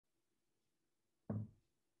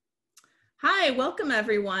Hi, welcome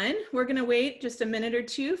everyone. We're going to wait just a minute or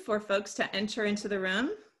two for folks to enter into the room.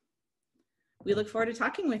 We look forward to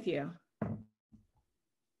talking with you.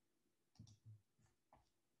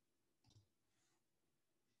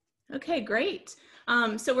 Okay, great.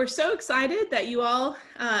 So we're so excited that you all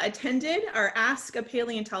attended our Ask a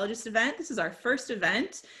Paleontologist event. This is our first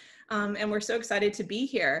event, and we're so excited to be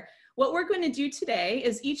here. What we're going to do today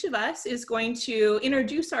is each of us is going to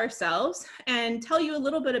introduce ourselves and tell you a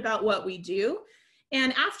little bit about what we do.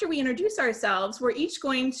 And after we introduce ourselves, we're each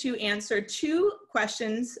going to answer two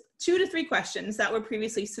to three questions that were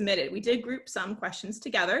previously submitted. We did group some questions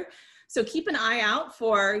together. So keep an eye out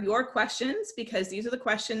for your questions because these are the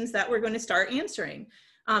questions that we're going to start answering.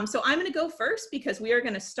 So I'm going to go first because we are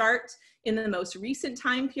going to start in the most recent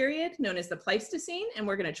time period known as the Pleistocene, and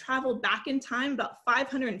we're going to travel back in time about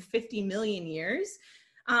 550 million years.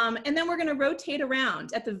 And then we're going to rotate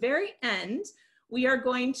around. At the very end, we are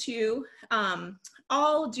going to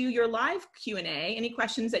all do your live Q&A. Any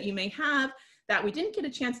questions that you may have that we didn't get a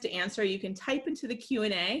chance to answer, you can type into the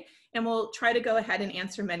Q&A and we'll try to go ahead and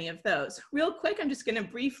answer many of those. Real quick, I'm just going to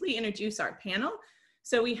briefly introduce our panel.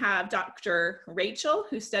 So we have Dr. Rachel,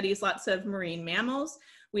 who studies lots of marine mammals.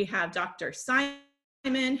 We have Dr.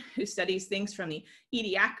 Simon, who studies things from the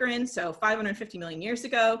Ediacaran, so 550 million years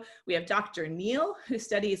ago. We have Dr. Neil, who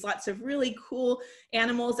studies lots of really cool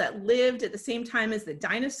animals that lived at the same time as the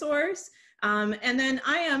dinosaurs. And then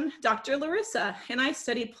I am Dr. Larissa, and I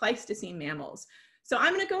study Pleistocene mammals. So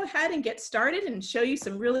I'm going to go ahead and get started and show you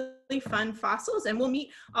some really fun fossils, and we'll meet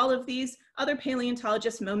all of these other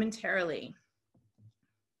paleontologists momentarily.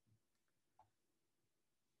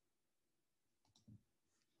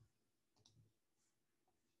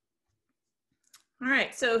 All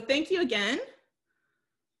right, so thank you again.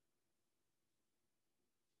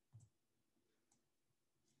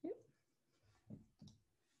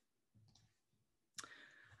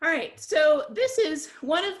 All right, so this is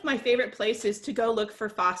one of my favorite places to go look for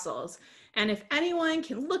fossils. And if anyone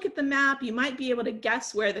can look at the map, you might be able to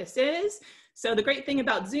guess where this is. So the great thing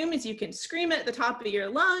about Zoom is you can scream at the top of your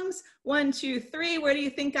lungs. 1, 2, 3, where do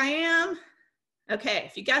you think I am? Okay,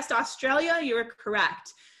 if you guessed Australia, you were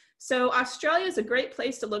correct. So Australia is a great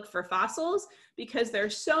place to look for fossils because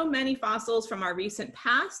there's so many fossils from our recent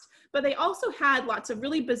past, but they also had lots of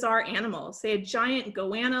really bizarre animals. They had giant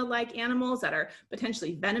goanna-like animals that are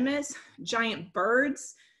potentially venomous, giant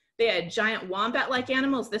birds. They had giant wombat-like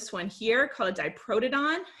animals, this one here called a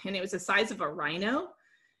diprotodon, and it was the size of a rhino.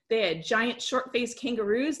 They had giant short-faced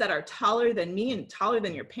kangaroos that are taller than me and taller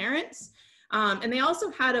than your parents. And they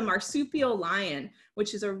also had a marsupial lion,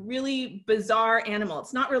 which is a really bizarre animal.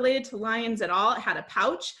 It's not related to lions at all. It had a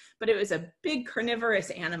pouch, but it was a big carnivorous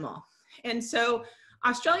animal. And so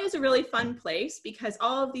Australia is a really fun place because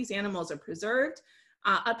all of these animals are preserved.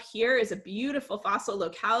 Up here is a beautiful fossil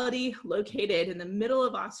locality located in the middle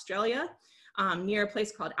of Australia near a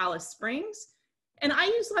place called Alice Springs. And I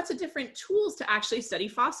use lots of different tools to actually study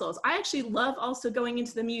fossils. I actually love also going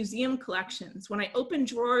into the museum collections. When I open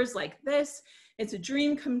drawers like this, it's a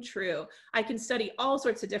dream come true. I can study all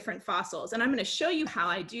sorts of different fossils, and I'm going to show you how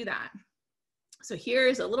I do that. So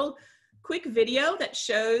here's a little quick video that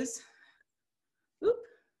shows,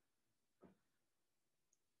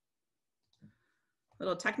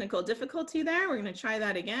 little technical difficulty there. We're going to try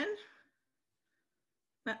that again.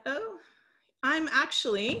 Uh-oh, I'm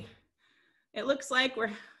actually, it looks like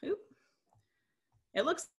it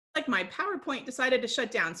looks like my PowerPoint decided to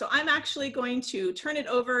shut down. So I'm actually going to turn it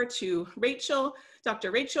over to Rachel,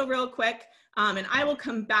 Dr. Rachel real quick, and I will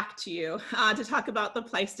come back to you to talk about the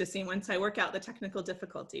Pleistocene once I work out the technical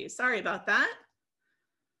difficulties. Sorry about that.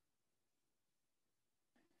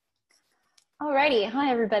 Alrighty,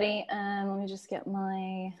 hi everybody. Let me just get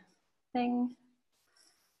my thing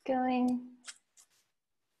going.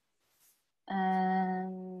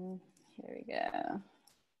 Here we go.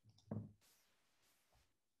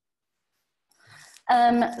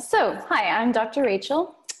 Hi, I'm Dr.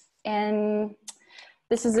 Rachel, and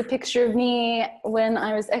this is a picture of me when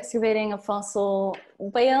I was excavating a fossil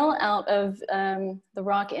whale out of the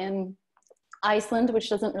rock in Iceland, which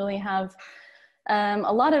doesn't really have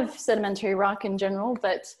a lot of sedimentary rock in general,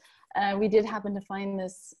 but we did happen to find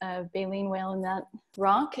this baleen whale in that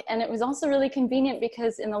rock. And it was also really convenient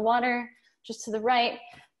because in the water just to the right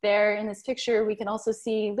there in this picture, we can also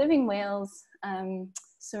see living whales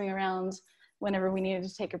swimming around whenever we needed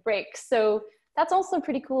to take a break. So that's also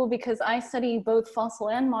pretty cool because I study both fossil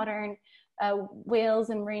and modern whales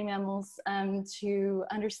and marine mammals to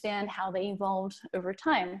understand how they evolved over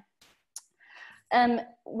time.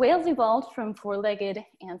 Whales evolved from four-legged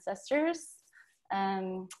ancestors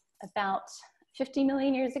about 50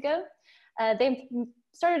 million years ago. they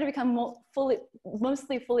started to become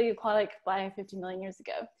mostly fully aquatic by 50 million years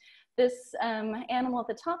ago. This animal at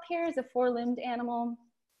the top here is a four-limbed animal,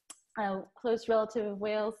 a close relative of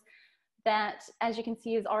whales that, as you can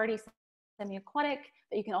see, is already semi-aquatic,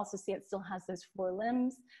 but you can also see it still has those four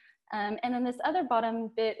limbs. And then this other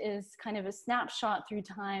bottom bit is kind of a snapshot through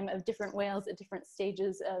time of different whales at different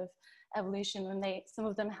stages of evolution. When some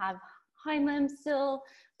of them have hind limbs still,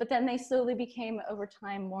 but then they slowly became over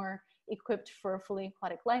time more equipped for a fully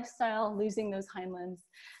aquatic lifestyle, losing those hind limbs.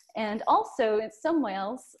 And also in some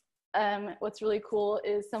whales, what's really cool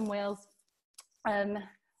is some whales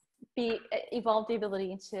evolved the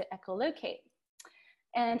ability to echolocate.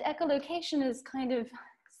 And echolocation is kind of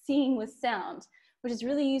seeing with sound, which is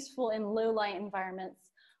really useful in low light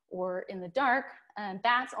environments or in the dark.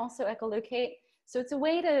 Bats also echolocate. So it's a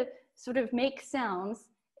way to sort of make sounds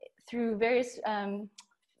through various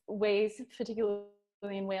ways, particularly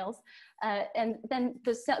in whales. And then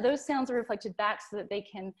those sounds are reflected back so that they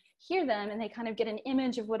can hear them and they kind of get an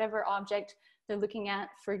image of whatever object they're looking at,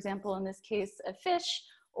 for example, in this case, a fish,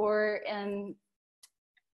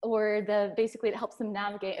 basically it helps them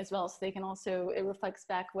navigate as well, so they can also, it reflects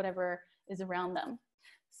back whatever is around them.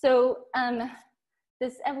 So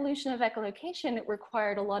this evolution of echolocation, it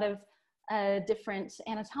required a lot of different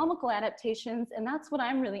anatomical adaptations, and that's what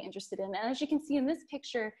I'm really interested in. And as you can see in this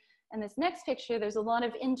picture and this next picture, there's a lot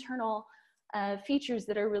of internal features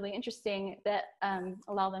that are really interesting that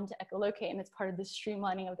allow them to echolocate, and it's part of the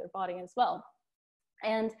streamlining of their body as well.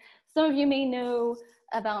 And some of you may know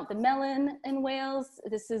about the melon in whales.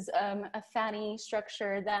 This is a fatty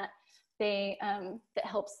structure that that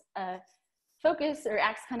helps focus or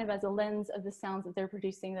acts kind of as a lens of the sounds that they're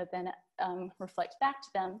producing that then reflect back to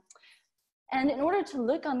them. And in order to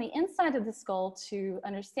look on the inside of the skull to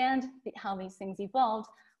understand how these things evolved,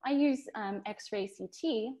 I use X-ray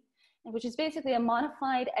CT, which is basically a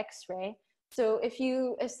modified X-ray. So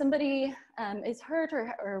if somebody is hurt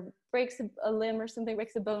or breaks a limb or something,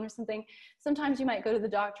 breaks a bone or something, sometimes you might go to the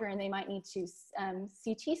doctor and they might need to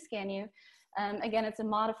CT scan you. Again, it's a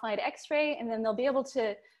modified X-ray, and then they'll be able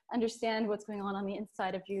to understand what's going on the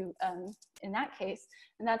inside of you in that case.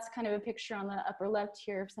 And that's kind of a picture on the upper left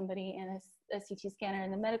here of somebody in a CT scanner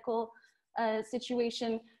in the medical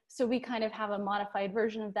situation. So we kind of have a modified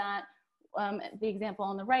version of that. The example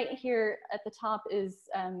on the right here at the top is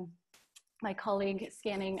my colleague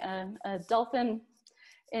scanning a dolphin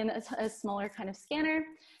in a smaller kind of scanner.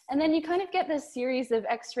 And then you kind of get this series of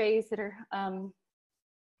X-rays that are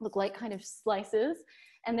look like kind of slices,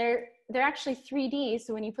 and they're actually 3D.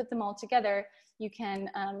 So when you put them all together, you can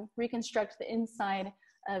reconstruct the inside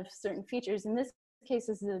of certain features. In this case,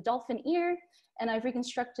 this is a dolphin ear, and I've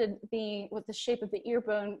reconstructed what the shape of the ear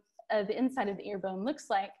bone, the inside of the ear bone looks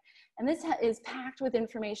like. And this is packed with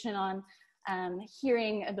information on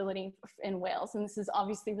hearing ability in whales. And this is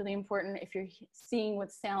obviously really important if you're seeing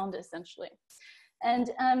with sound, essentially.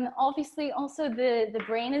 And obviously also the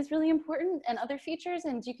brain is really important, and other features,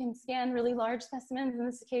 and you can scan really large specimens. In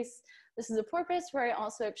this case, this is a porpoise where I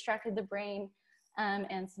also extracted the brain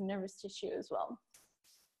and some nervous tissue as well.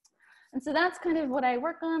 And so that's kind of what I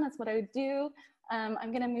work on, that's what I do.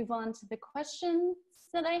 I'm gonna move on to the questions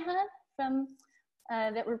that I had from,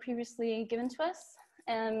 that were previously given to us.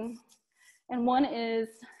 And one is,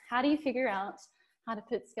 how do you figure out how to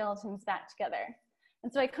put skeletons back together?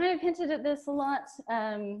 And so I kind of hinted at this a lot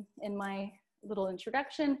in my little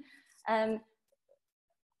introduction. We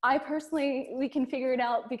can figure it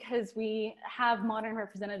out because we have modern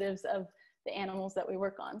representatives of the animals that we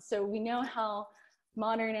work on. So we know how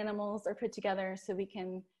modern animals are put together, so we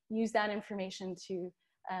can use that information to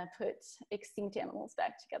put extinct animals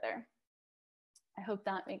back together. I hope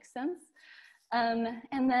that makes sense. And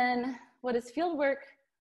then what is fieldwork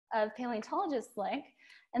of paleontologists like?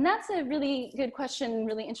 And that's a really good question,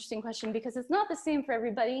 really interesting question, because it's not the same for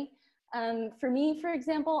everybody. For me, for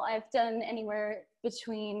example, I've done anywhere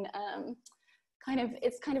between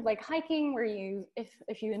it's kind of like hiking, where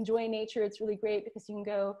if you enjoy nature, it's really great because you can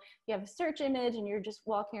go, you have a search image and you're just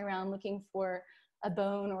walking around looking for a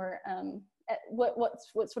bone or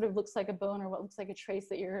what sort of looks like a bone or what looks like a trace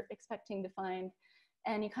that you're expecting to find.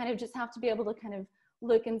 And you kind of just have to be able to kind of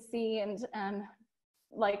look and see and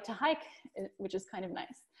like to hike, which is kind of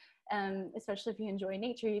nice. Especially if you enjoy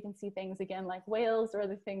nature, you can see things again like whales or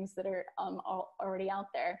other things that are already out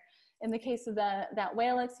there. In the case of that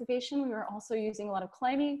whale excavation, we were also using a lot of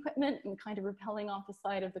climbing equipment and kind of rappelling off the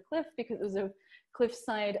side of the cliff because it was a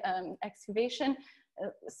cliffside excavation,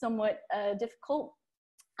 somewhat difficult.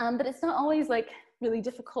 But it's not always like really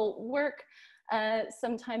difficult work.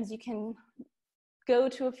 Sometimes you can go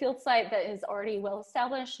to a field site that is already well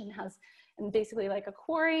established and has basically like a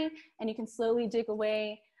quarry, and you can slowly dig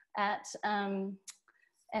away at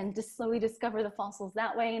and just slowly discover the fossils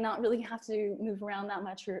that way, and not really have to move around that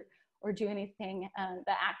much or do anything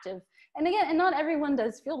that active. And again, and not everyone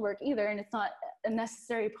does field work either, and it's not a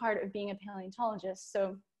necessary part of being a paleontologist.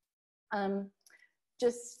 So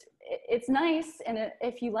just, it's nice, and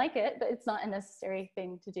if you like it, but it's not a necessary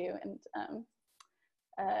thing to do. And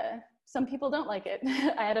some people don't like it.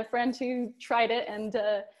 I had a friend who tried it and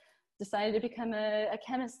decided to become a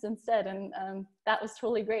chemist instead, and that was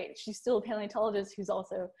totally great. She's still a paleontologist who's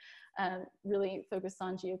also really focused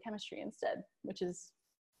on geochemistry instead, which is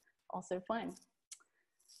also fun.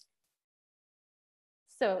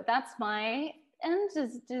 So that's my end.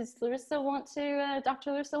 Does Larisa want to,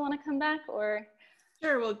 Dr. Larisa want to come back, or?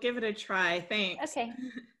 Sure, we'll give it a try, thanks. Okay.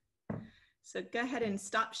 So go ahead and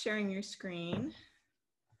stop sharing your screen.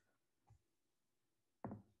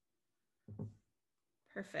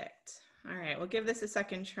 Perfect. All right, we'll give this a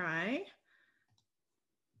second try.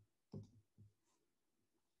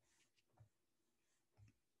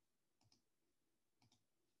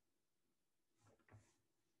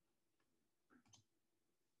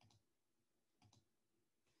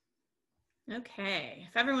 Okay,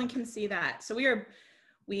 if everyone can see that. So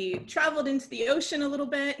we traveled into the ocean a little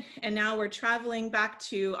bit, and now we're traveling back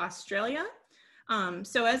to Australia.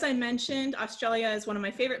 So as I mentioned, Australia is one of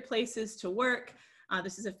my favorite places to work.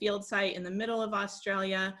 This is a field site in the middle of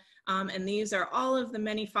Australia, and these are all of the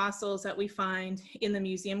many fossils that we find in the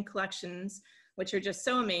museum collections, which are just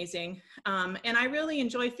so amazing. And I really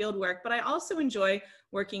enjoy field work, but I also enjoy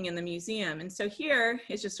working in the museum. And so here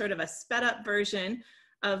is just sort of a sped up version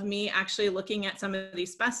of me actually looking at some of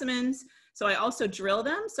these specimens. So I also drill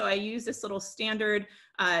them. So I use this little standard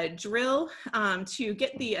drill to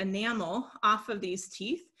get the enamel off of these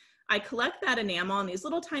teeth. I collect that enamel on these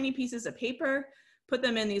little tiny pieces of paper, put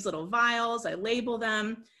them in these little vials, I label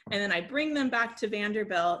them, and then I bring them back to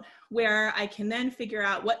Vanderbilt, where I can then figure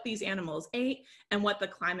out what these animals ate and what the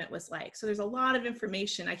climate was like. So there's a lot of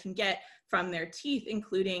information I can get from their teeth,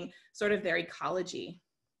 including sort of their ecology.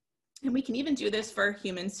 And we can even do this for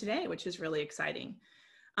humans today, which is really exciting.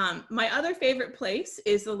 My other favorite place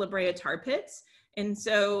is the Brea Tar Pits. And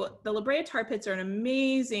so the Brea Tar Pits are an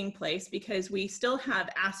amazing place because we still have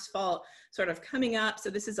asphalt sort of coming up. So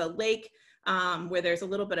this is a lake where there's a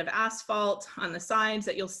little bit of asphalt on the sides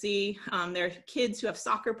that you'll see. There are kids who have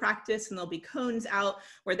soccer practice, and there'll be cones out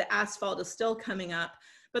where the asphalt is still coming up.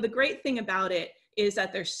 But the great thing about it is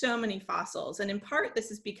that there's so many fossils. And in part,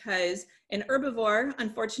 this is because an herbivore,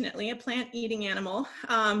 unfortunately, a plant-eating animal,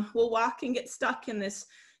 will walk and get stuck in this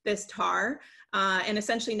tar and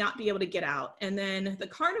essentially not be able to get out. And then the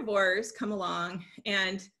carnivores come along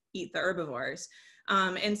and eat the herbivores.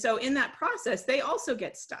 And so in that process, they also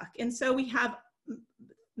get stuck. And so we have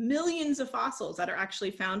millions of fossils that are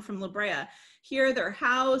actually found from La Brea. Here they're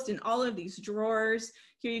housed in all of these drawers.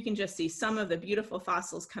 Here you can just see some of the beautiful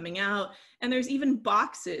fossils coming out. And there's even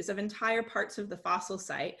boxes of entire parts of the fossil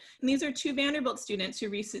site. And these are two Vanderbilt students who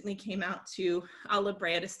recently came out to La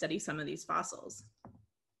Brea to study some of these fossils.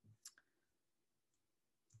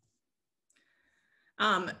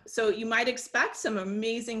 So you might expect some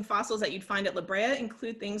amazing fossils that you'd find at La Brea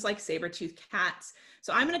include things like saber-toothed cats.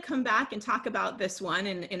 So I'm going to come back and talk about this one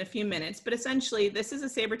in a few minutes, but essentially this is a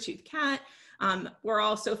saber-toothed cat. We're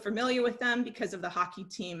also familiar with them because of the hockey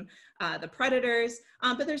team, the Predators,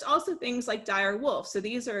 but there's also things like dire wolves. So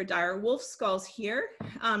these are dire wolf skulls here,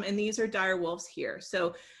 and these are dire wolves here.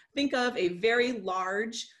 So think of a very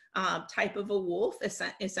large type of a wolf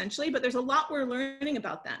essentially, but there's a lot we're learning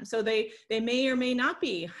about them. So they may or may not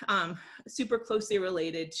be super closely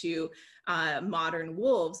related to modern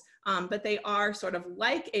wolves, but they are sort of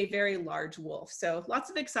like a very large wolf. So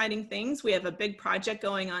lots of exciting things. We have a big project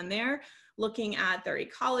going on there, looking at their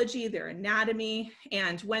ecology, their anatomy,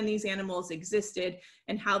 and when these animals existed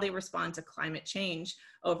and how they respond to climate change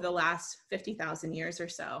over the last 50,000 years or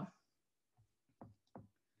so.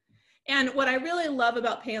 And what I really love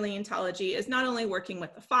about paleontology is not only working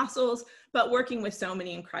with the fossils, but working with so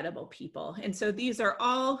many incredible people. And so these are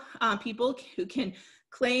all people who can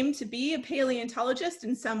claim to be a paleontologist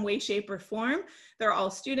in some way, shape, or form. They're all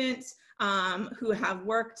students who have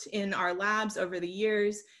worked in our labs over the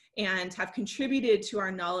years and have contributed to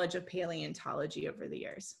our knowledge of paleontology over the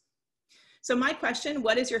years. So my question,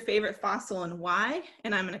 what is your favorite fossil and why?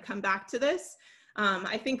 And I'm going to come back to this.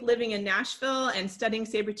 I think living in Nashville and studying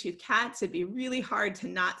saber-toothed cats, it'd be really hard to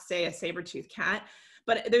not say a saber-toothed cat,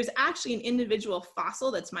 but there's actually an individual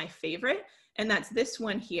fossil that's my favorite, and that's this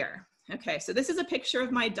one here. Okay, so this is a picture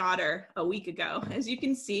of my daughter a week ago. As you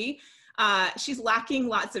can see, she's lacking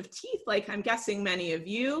lots of teeth, like I'm guessing many of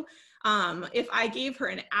you. If I gave her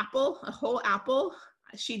an apple, a whole apple,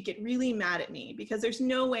 she'd get really mad at me because there's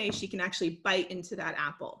no way she can actually bite into that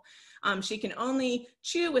apple. She can only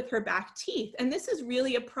chew with her back teeth. And this is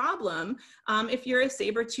really a problem if you're a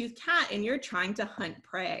saber-toothed cat and you're trying to hunt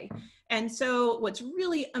prey. And so what's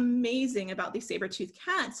really amazing about these saber-toothed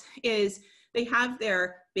cats is they have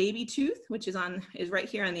their baby tooth, which is right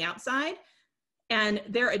here on the outside. And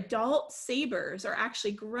their adult sabers are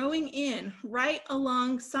actually growing in right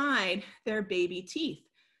alongside their baby teeth.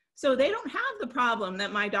 So they don't have the problem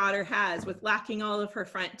that my daughter has with lacking all of her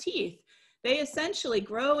front teeth. They essentially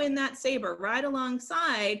grow in that saber right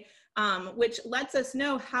alongside, which lets us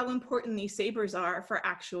know how important these sabers are for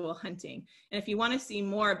actual hunting. And if you want to see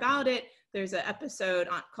more about it, there's an episode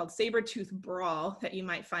called Sabertooth Brawl that you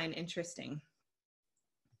might find interesting.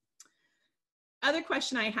 Other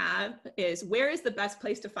question I have is, where is the best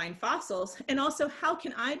place to find fossils? And also, how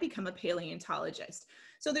can I become a paleontologist?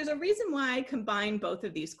 So there's a reason why I combine both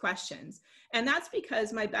of these questions. And that's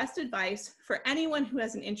because my best advice for anyone who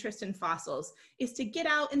has an interest in fossils is to get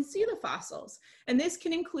out and see the fossils. And this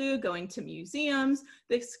can include going to museums.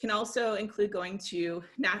 This can also include going to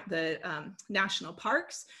the national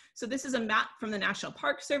parks. So this is a map from the National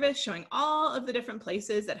Park Service showing all of the different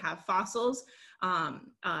places that have fossils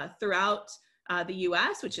throughout the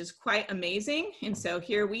US, which is quite amazing. And so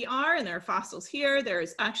here we are, and there are fossils here.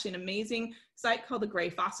 There's actually an amazing site called the Gray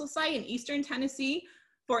Fossil Site in Eastern Tennessee.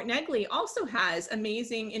 Fort Negley also has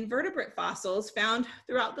amazing invertebrate fossils found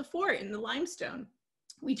throughout the fort in the limestone.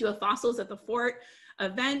 We do a Fossils at the Fort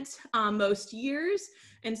event most years,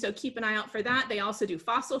 and so keep an eye out for that. They also do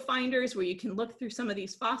fossil finders where you can look through some of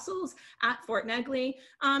these fossils at Fort Negley,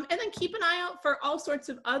 and then keep an eye out for all sorts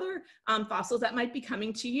of other fossils that might be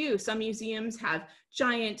coming to you. Some museums have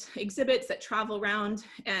giant exhibits that travel around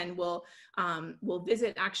and will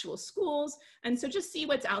visit actual schools, and so just see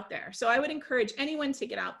what's out there. So I would encourage anyone to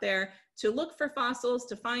get out there to look for fossils,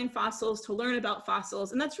 to find fossils, to learn about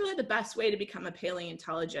fossils, and that's really the best way to become a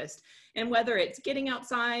paleontologist. And whether it's getting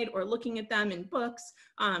outside or looking at them in books,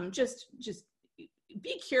 just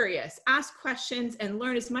be curious, ask questions, and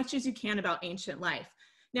learn as much as you can about ancient life.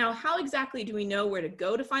 Now, how exactly do we know where to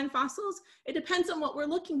go to find fossils? It depends on what we're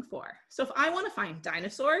looking for. So if I want to find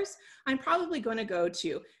dinosaurs, I'm probably going to go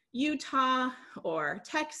to Utah or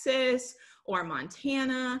Texas or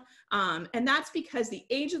Montana. And that's because the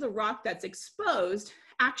age of the rock that's exposed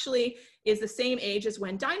actually is the same age as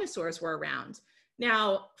when dinosaurs were around.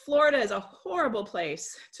 Now, Florida is a horrible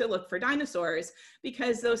place to look for dinosaurs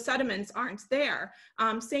because those sediments aren't there.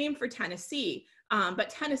 Same for Tennessee.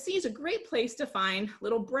 But Tennessee is a great place to find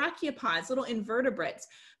little brachiopods, little invertebrates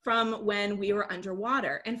from when we were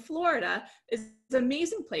underwater. And Florida is an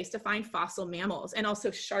amazing place to find fossil mammals and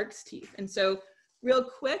also shark's teeth. And so real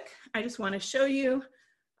quick, I just want to show you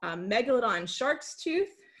Megalodon shark's tooth.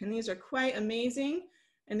 And these are quite amazing.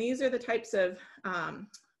 And these are the types of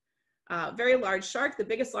very large shark, the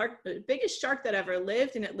biggest shark that ever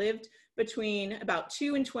lived, and it lived between about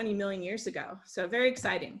 2 and 20 million years ago. So very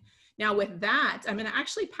exciting. Now with that, I'm going to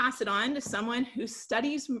actually pass it on to someone who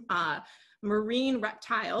studies marine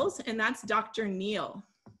reptiles, and that's Dr. Neal.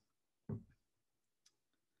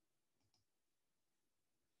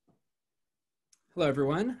 Hello,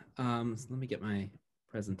 everyone. So let me get my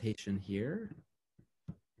presentation here.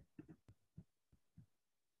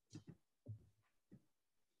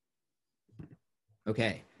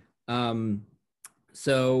 Okay.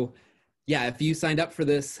 So yeah, if you signed up for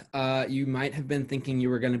this, you might have been thinking you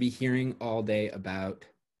were going to be hearing all day about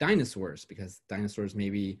dinosaurs, because dinosaurs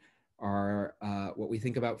maybe are what we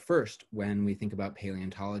think about first when we think about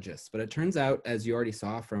paleontologists. But it turns out, as you already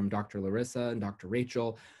saw from Dr. Larisa and Dr.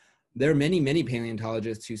 Rachel, there are many, many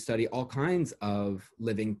paleontologists who study all kinds of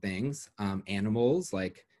living things, animals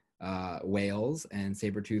like whales and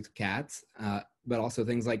saber-toothed cats, but also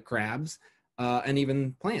things like crabs, and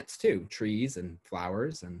even plants too, trees and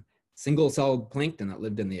flowers and single-celled plankton that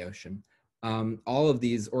lived in the ocean. All of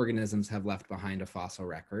these organisms have left behind a fossil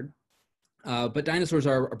record. But dinosaurs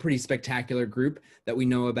are a pretty spectacular group that we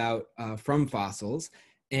know about from fossils.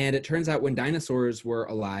 And it turns out when dinosaurs were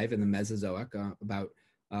alive in the Mesozoic,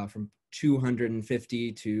 from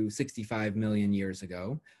 250 to 65 million years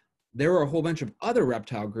ago, there were a whole bunch of other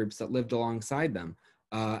reptile groups that lived alongside them.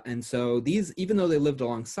 And so these, even though they lived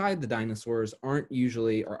alongside the dinosaurs, aren't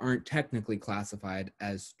technically classified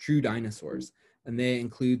as true dinosaurs. And they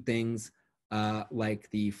include things like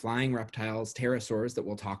the flying reptiles, pterosaurs, that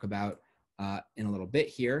we'll talk about in a little bit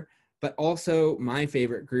here, but also my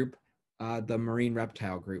favorite group, the marine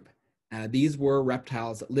reptile group. These were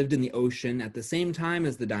reptiles that lived in the ocean at the same time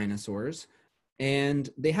as the dinosaurs, and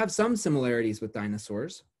they have some similarities with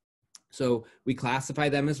dinosaurs. So we classify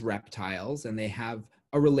them as reptiles, and they have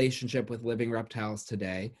a relationship with living reptiles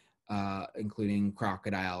today, including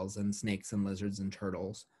crocodiles and snakes and lizards and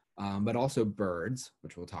turtles, but also birds,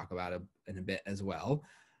 which we'll talk about in a bit as well.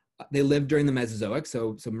 They lived during the Mesozoic,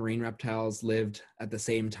 so marine reptiles lived at the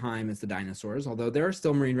same time as the dinosaurs, although there are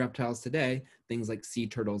still marine reptiles today, things like sea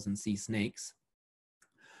turtles and sea snakes.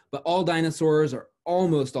 But all dinosaurs, or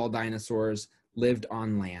almost all dinosaurs, lived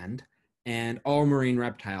on land, and all marine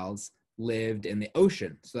reptiles lived in the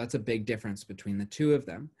ocean. So that's a big difference between the two of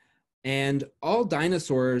them. And all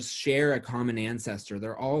dinosaurs share a common ancestor.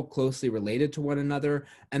 They're all closely related to one another,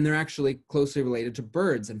 and they're actually closely related to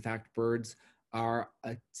birds. In fact, birds are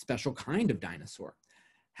a special kind of dinosaur.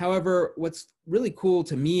 However, what's really cool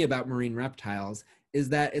to me about marine reptiles is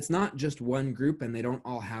that it's not just one group and they don't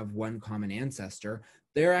all have one common ancestor.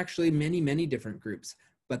 There are actually many, many different groups,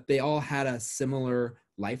 but they all had a similar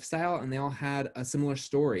lifestyle and they all had a similar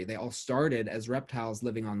story. They all started as reptiles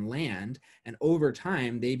living on land, and over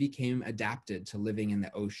time they became adapted to living in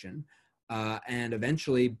the ocean, and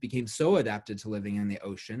eventually became so adapted to living in the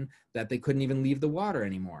ocean that they couldn't even leave the water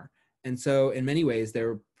anymore. And so in many ways,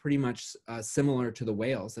 they're pretty much similar to the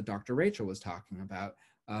whales that Dr. Rachel was talking about,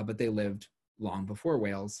 but they lived long before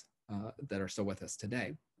whales that are still with us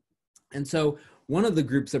today. And so one of the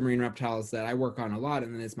groups of marine reptiles that I work on a lot,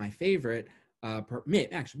 and is my favorite,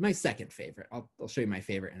 actually my second favorite, I'll show you my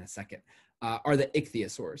favorite in a second, are the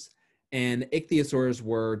ichthyosaurs. And ichthyosaurs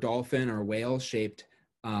were dolphin or whale-shaped,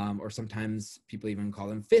 or sometimes people even call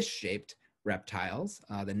them fish-shaped reptiles.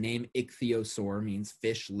 The name ichthyosaur means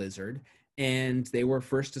fish lizard, and they were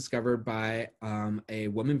first discovered by a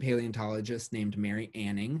woman paleontologist named Mary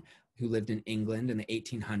Anning, who lived in England in the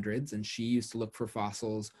 1800s, and she used to look for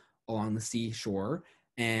fossils along the seashore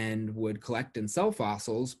and would collect and sell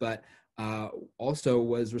fossils, but also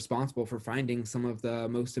was responsible for finding some of the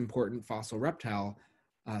most important fossil reptile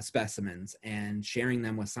specimens and sharing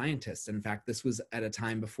them with scientists. In fact, this was at a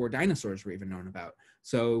time before dinosaurs were even known about.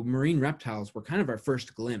 So marine reptiles were kind of our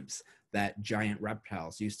first glimpse that giant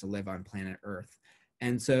reptiles used to live on planet Earth.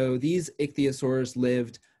 And so these ichthyosaurs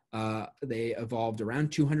lived, they evolved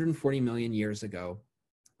around 240 million years ago.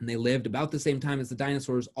 And they lived about the same time as the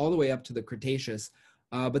dinosaurs all the way up to the Cretaceous.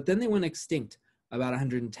 But then they went extinct about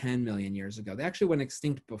 110 million years ago. They actually went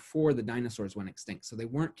extinct before the dinosaurs went extinct. So they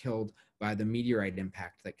weren't killed by the meteorite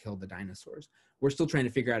impact that killed the dinosaurs. We're still trying to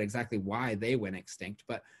figure out exactly why they went extinct.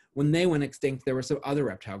 But when they went extinct, there were some other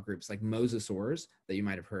reptile groups like mosasaurs that you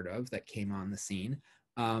might have heard of that came on the scene.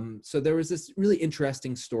 So there was this really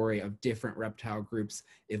interesting story of different reptile groups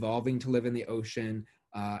evolving to live in the ocean,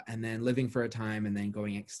 and then living for a time and then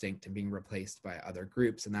going extinct and being replaced by other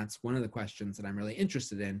groups. And that's one of the questions that I'm really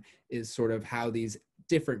interested in, is sort of how these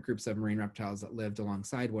different groups of marine reptiles that lived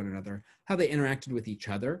alongside one another, how they interacted with each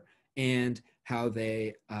other, and how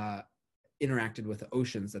they interacted with the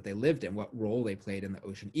oceans that they lived in, what role they played in the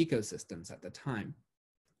ocean ecosystems at the time.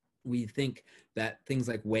 We think that things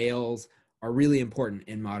like whales are really important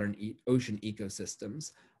in modern ocean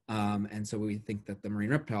ecosystems. And so we think that the marine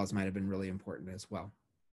reptiles might have been really important as well.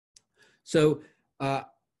 So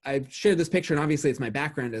I've shared this picture, and obviously it's my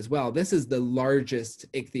background as well. This is the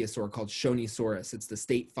largest ichthyosaur called Shonisaurus. It's the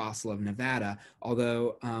state fossil of Nevada,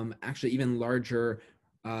 although actually even larger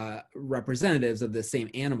representatives of the same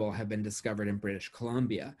animal have been discovered in British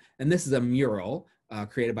Columbia. And this is a mural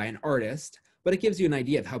created by an artist, but it gives you an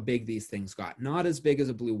idea of how big these things got. Not as big as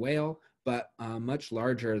a blue whale, but much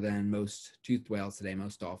larger than most toothed whales today,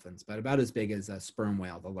 most dolphins, but about as big as a sperm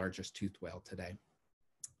whale, the largest toothed whale today.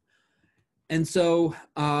 And so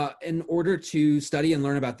in order to study and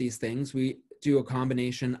learn about these things, we do a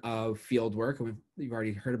combination of field work, and you've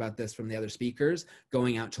already heard about this from the other speakers,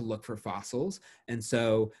 going out to look for fossils. And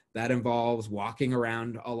so that involves walking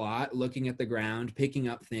around a lot, looking at the ground, picking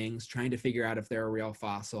up things, trying to figure out if they're a real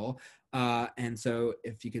fossil. And so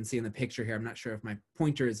if you can see in the picture here, I'm not sure if my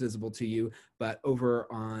pointer is visible to you, but over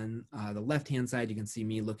on the left-hand side, you can see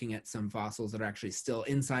me looking at some fossils that are actually still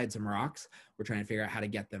inside some rocks. We're trying to figure out how to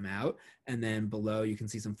get them out. And then below, you can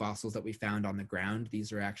see some fossils that we found on the ground.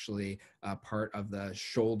 These are actually part of the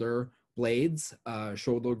shoulder blades,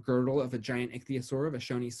 shoulder girdle of a giant ichthyosaur, of a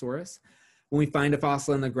Shonisaurus. When we find a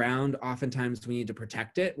fossil in the ground, oftentimes we need to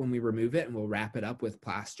protect it when we remove it, and we'll wrap it up with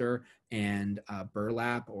plaster and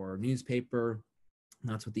burlap or newspaper.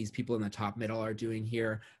 And that's what these people in the top middle are doing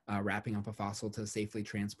here, wrapping up a fossil to safely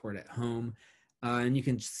transport it home. And you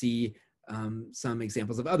can see some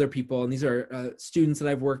examples of other people. And these are students that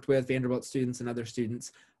I've worked with, Vanderbilt students and other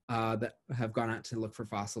students, that have gone out to look for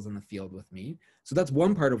fossils in the field with me. So that's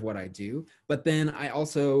one part of what I do. But then I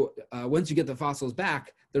also, once you get the fossils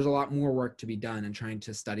back, there's a lot more work to be done in trying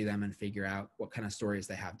to study them and figure out what kind of stories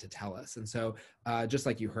they have to tell us. And so just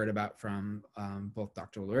like you heard about from both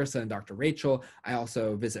Dr. Larisa and Dr. Rachel, I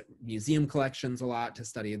also visit museum collections a lot to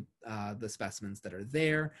study the specimens that are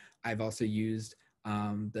there. I've also used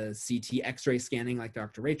the CT X-ray scanning, like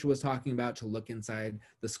Dr. Rachel was talking about, to look inside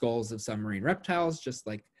the skulls of some marine reptiles, just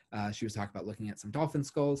like she was talking about looking at some dolphin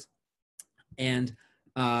skulls. And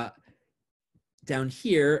down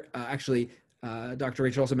here, Dr.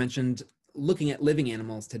 Rachel also mentioned looking at living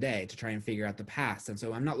animals today to try and figure out the past. And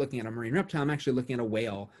so I'm not looking at a marine reptile, I'm actually looking at a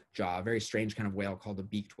whale jaw, a very strange kind of whale called a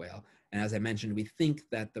beaked whale. And as I mentioned, we think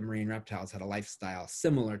that the marine reptiles had a lifestyle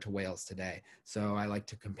similar to whales today. So I like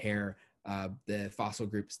to compare the fossil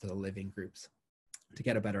groups to the living groups to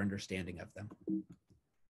get a better understanding of them.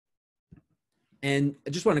 And I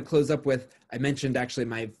just want to close up with, I mentioned actually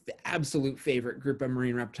my absolute favorite group of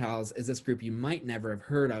marine reptiles is this group you might never have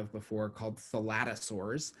heard of before called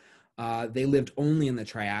thalattosaurs. They lived only in the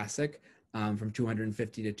Triassic from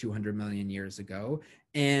 250 to 200 million years ago.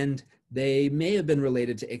 And they may have been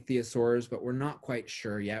related to ichthyosaurs, but we're not quite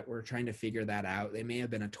sure yet. We're trying to figure that out. They may have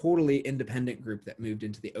been a totally independent group that moved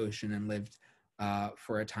into the ocean and lived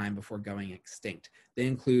for a time before going extinct. They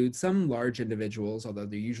include some large individuals, although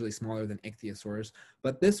they're usually smaller than ichthyosaurs.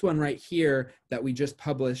 But this one right here that we just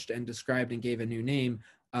published and described and gave a new name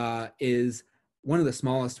is one of the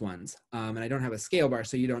smallest ones. And I don't have a scale bar,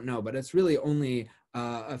 so you don't know, but it's really only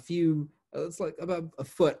a few, it's like about a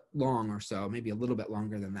foot long or so, maybe a little bit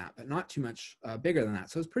longer than that, but not too much bigger than that.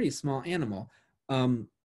 So it's a pretty small animal. And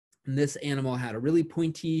this animal had a really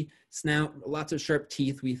pointy snout, lots of sharp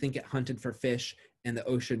teeth. We think it hunted for fish in the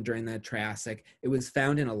ocean during the Triassic. It was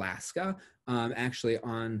found in Alaska, actually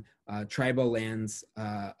on tribal lands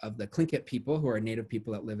of the Tlingit people, who are native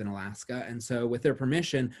people that live in Alaska. And so with their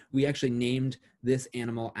permission, we actually named this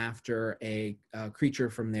animal after a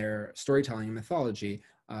creature from their storytelling and mythology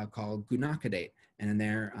called Gunakadate. And in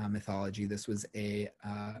their mythology, this was a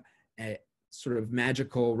sort of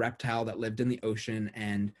magical reptile that lived in the ocean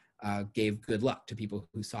and gave good luck to people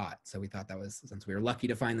who saw it. So we thought that was, since we were lucky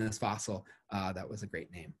to find this fossil, that was a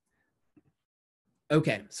great name.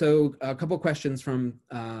 Okay, so a couple questions from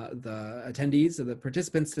the attendees, or the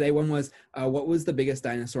participants today. One was, what was the biggest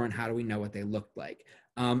dinosaur and how do we know what they looked like?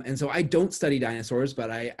 And so I don't study dinosaurs,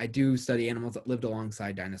 but I do study animals that lived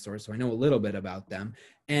alongside dinosaurs, so I know a little bit about them.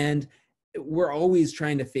 And we're always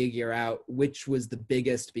trying to figure out which was the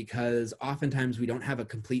biggest, because oftentimes we don't have a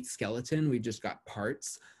complete skeleton, we've just got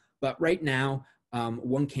parts. But right now,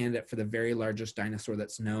 one candidate for the very largest dinosaur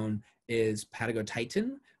that's known is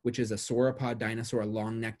Patagotitan, which is a sauropod dinosaur, a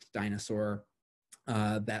long-necked dinosaur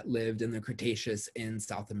that lived in the Cretaceous in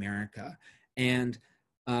South America. And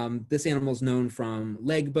this animal is known from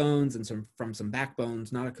leg bones and from some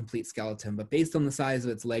backbones, not a complete skeleton, but based on the size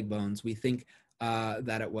of its leg bones, we think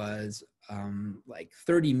that it was like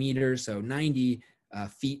 30 meters, so 90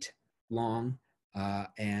 feet long.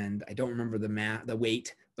 And I don't remember the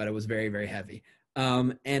weight, but it was very, very heavy.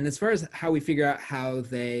 And as far as how we figure out how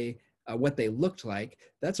they, what they looked like,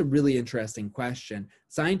 that's a really interesting question.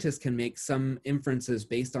 Scientists can make some inferences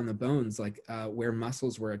based on the bones, like where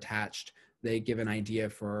muscles were attached. They give an idea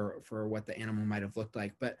for what the animal might have looked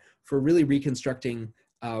like. But for really reconstructing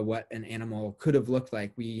what an animal could have looked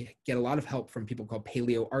like, we get a lot of help from people called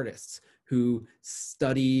paleoartists who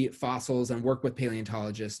study fossils and work with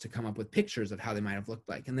paleontologists to come up with pictures of how they might have looked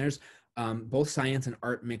like. And there's both science and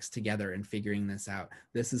art mixed together in figuring this out.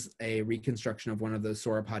 This is a reconstruction of one of those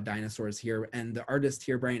sauropod dinosaurs here. And the artist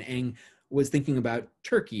here, Brian Eng, was thinking about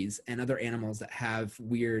turkeys and other animals that have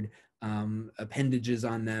weird appendages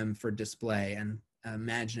on them for display, and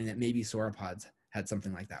imagining that maybe sauropods had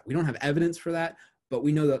something like that. We don't have evidence for that, but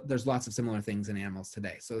we know that there's lots of similar things in animals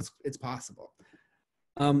today, so it's possible.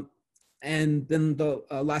 And then the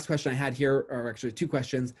last question I had here, or actually two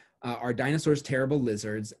questions, are dinosaurs terrible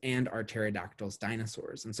lizards, and are pterodactyls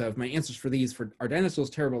dinosaurs? And so if my answers for these, are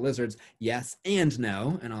dinosaurs terrible lizards? Yes and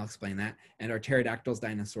no, and I'll explain that. And are pterodactyls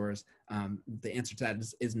dinosaurs? The answer to that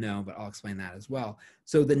is no, but I'll explain that as well.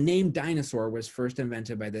 So the name dinosaur was first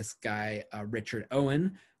invented by this guy, Richard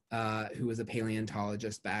Owen, who was a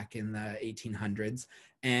paleontologist back in the 1800s.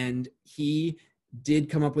 And he did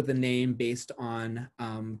come up with a name based on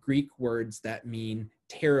Greek words that mean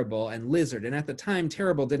terrible and lizard. And at the time,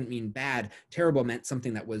 terrible didn't mean bad. Terrible meant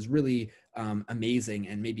something that was really amazing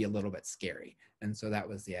and maybe a little bit scary. And so that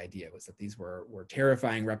was the idea, was that these were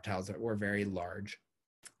terrifying reptiles that were very large.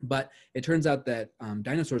 But it turns out that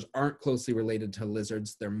dinosaurs aren't closely related to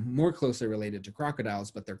lizards. They're more closely related to crocodiles,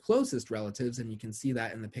 but their closest relatives, and you can see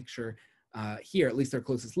that in the picture here, at least their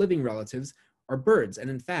closest living relatives, are birds. And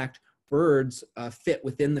in fact, birds fit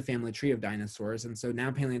within the family tree of dinosaurs. And so now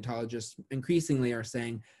paleontologists increasingly are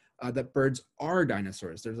saying that birds are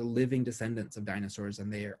dinosaurs. They're the living descendants of dinosaurs,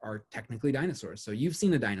 and they are technically dinosaurs. So you've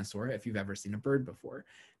seen a dinosaur if you've ever seen a bird before.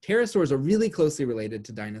 Pterosaurs are really closely related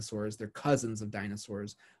to dinosaurs. They're cousins of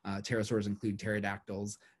dinosaurs. Pterosaurs include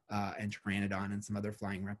pterodactyls and pteranodon and some other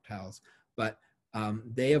flying reptiles. But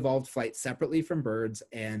they evolved flight separately from birds,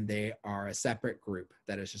 and they are a separate group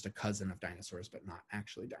that is just a cousin of dinosaurs, but not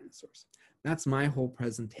actually dinosaurs. That's my whole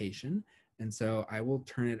presentation. And so I will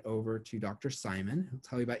turn it over to Dr. Simon, who'll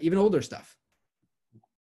tell you about even older stuff.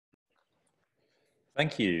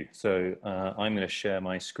 Thank you. So I'm going to share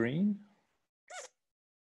my screen.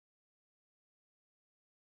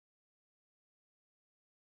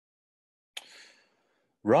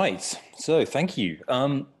 Right. So thank you.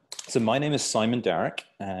 So my name is Simon Darroch,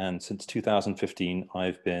 and since 2015,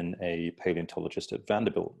 I've been a paleontologist at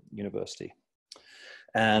Vanderbilt University.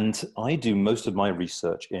 And I do most of my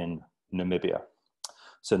research in Namibia.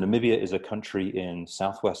 So Namibia is a country in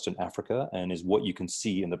southwestern Africa and is what you can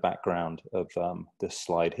see in the background of this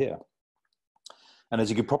slide here. And as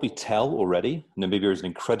you can probably tell already, Namibia is an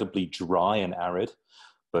incredibly dry and arid,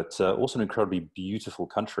 but also an incredibly beautiful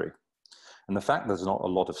country. And the fact there's not a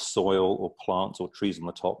lot of soil or plants or trees on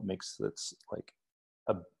the top makes it like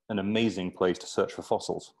an amazing place to search for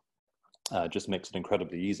fossils. Just makes it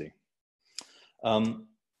incredibly easy.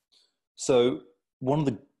 So one of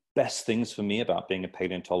the best things for me about being a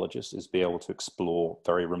paleontologist is be able to explore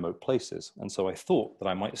very remote places. And so I thought that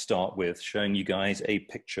I might start with showing you guys a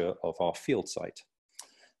picture of our field site,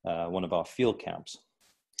 one of our field camps.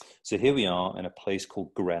 So here we are in a place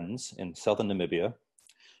called Grens in southern Namibia.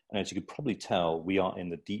 And as you could probably tell, we are in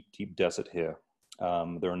the deep, deep desert here.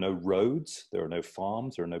 There are no roads, there are no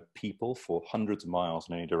farms, there are no people for hundreds of miles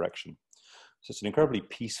in any direction. So it's an incredibly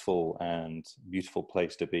peaceful and beautiful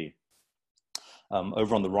place to be.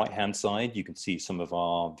 Over on the right-hand side, you can see some of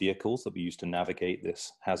our vehicles that we use to navigate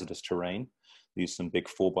this hazardous terrain. We use some big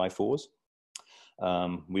 4x4s.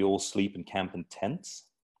 We all sleep and camp in tents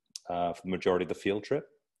for the majority of the field trip.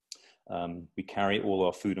 We carry all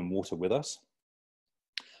our food and water with us.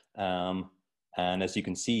 And as you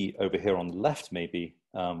can see over here on the left, maybe,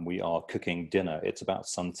 we are cooking dinner. It's about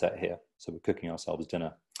sunset here, so we're cooking ourselves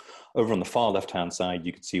dinner. Over on the far left-hand side,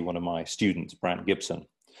 you can see one of my students, Brant Gibson,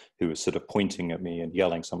 who was sort of pointing at me and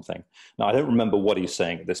yelling something. Now, I don't remember what he's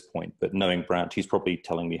saying at this point, but knowing Brant, he's probably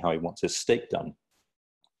telling me how he wants his steak done.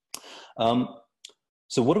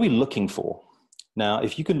 So what are we looking for? Now,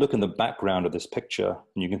 if you can look in the background of this picture,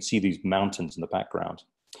 and you can see these mountains in the background,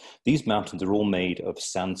 these mountains are all made of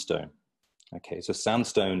sandstone. Okay, so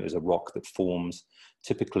sandstone is a rock that forms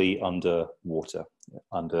typically under water,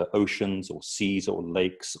 under oceans or seas or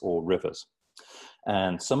lakes or rivers.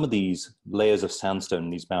 And some of these layers of sandstone in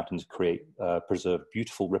these mountains preserve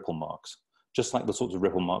beautiful ripple marks, just like the sorts of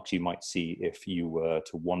ripple marks you might see if you were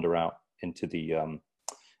to wander out into the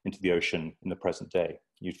ocean in the present day.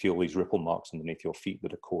 You'd feel these ripple marks underneath your feet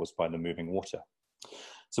that are caused by the moving water.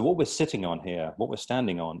 So what we're sitting on here, what we're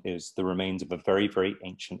standing on, is the remains of a very, very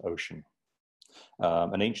ancient ocean.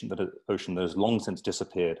 An ancient ocean that has long since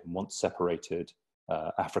disappeared and once separated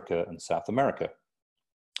Africa and South America.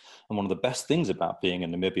 And one of the best things about being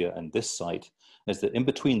in Namibia and this site is that in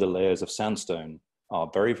between the layers of sandstone are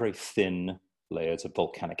very, very thin layers of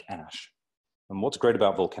volcanic ash. And what's great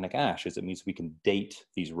about volcanic ash is it means we can date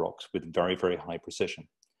these rocks with very, very high precision.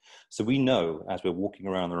 So we know, as we're walking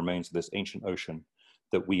around the remains of this ancient ocean,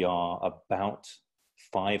 that we are about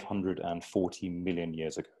 540 million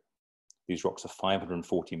years ago. These rocks are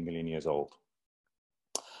 540 million years old,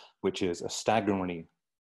 which is a staggeringly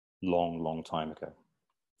long, long time ago.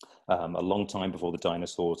 A long time before the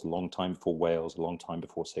dinosaurs, a long time before whales, a long time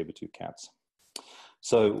before saber-toothed cats.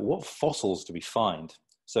 So what fossils do we find?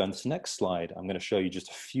 So in this next slide, I'm going to show you just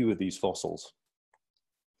a few of these fossils.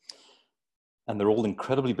 And they're all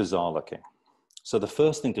incredibly bizarre looking. So the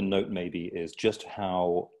first thing to note maybe is just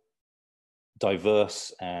how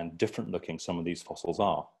diverse and different looking some of these fossils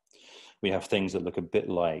are. We have things that look a bit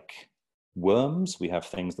like worms. We have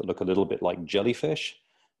things that look a little bit like jellyfish.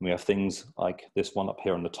 And we have things like this one up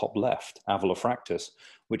here on the top left, Avalofractus,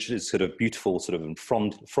 which is sort of beautiful, sort of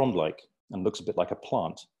frond-like, and looks a bit like a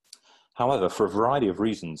plant. However, for a variety of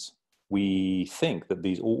reasons, we think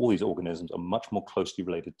that all these organisms are much more closely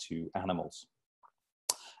related to animals.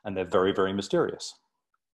 And they're very, very mysterious.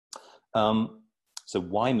 So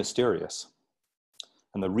why mysterious?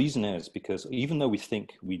 And the reason is because even though we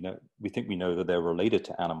think we know that they're related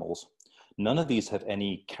to animals, none of these have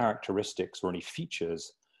any characteristics or any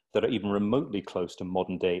features that are even remotely close to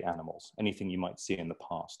modern day animals, anything you might see in the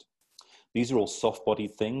past. These are all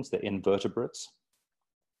soft-bodied things, they're invertebrates,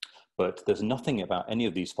 but there's nothing about any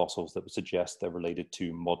of these fossils that would suggest they're related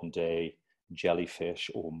to modern day jellyfish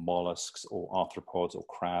or mollusks or arthropods or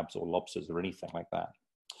crabs or lobsters or anything like that.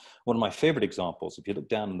 One of my favorite examples, if you look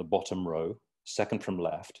down in the bottom row, second from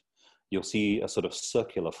left, you'll see a sort of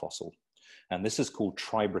circular fossil. And this is called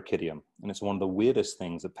Tribrachidium. And it's one of the weirdest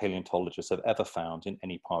things that paleontologists have ever found in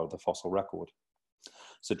any part of the fossil record.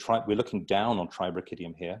 So we're looking down on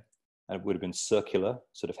Tribrachidium here, and it would have been circular,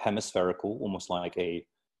 sort of hemispherical, almost like a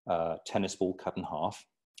tennis ball cut in half.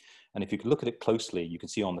 And if you can look at it closely, you can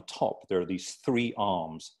see on the top, there are these three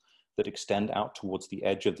arms that extend out towards the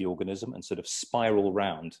edge of the organism and sort of spiral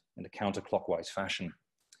around in a counterclockwise fashion.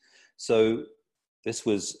 So this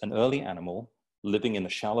was an early animal living in the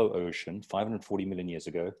shallow ocean 540 million years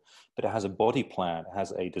ago, but it has a body plan, it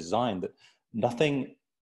has a design that nothing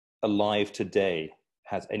alive today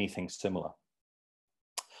has anything similar.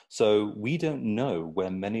 So we don't know where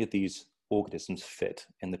many of these organisms fit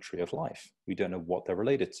in the tree of life. We don't know what they're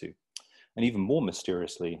related to. And even more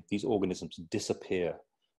mysteriously, these organisms disappear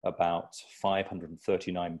about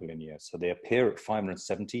 539 million years. So they appear at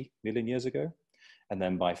 570 million years ago, and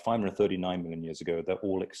then by 539 million years ago, they're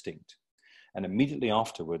all extinct. And immediately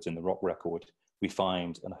afterwards in the rock record, we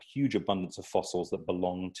find a huge abundance of fossils that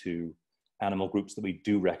belong to animal groups that we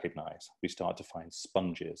do recognize. We start to find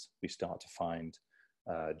sponges, we start to find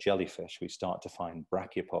jellyfish, we start to find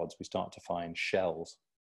brachiopods, we start to find shells.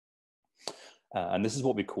 And this is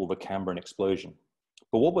what we call the Cambrian explosion.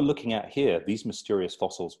 But what we're looking at here, these mysterious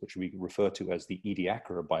fossils, which we refer to as the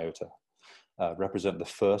Ediacara biota, represent the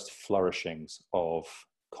first flourishings of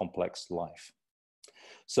complex life.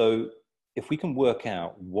 So if we can work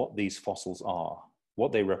out what these fossils are,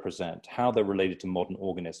 what they represent, how they're related to modern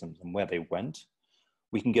organisms and where they went,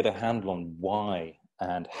 we can get a handle on why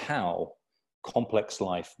and how complex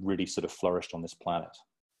life really sort of flourished on this planet.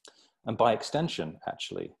 And by extension,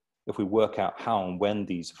 actually, if we work out how and when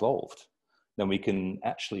these evolved, then we can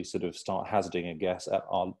actually sort of start hazarding a guess at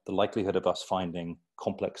the likelihood of us finding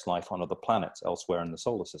complex life on other planets elsewhere in the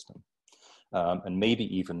solar system, and maybe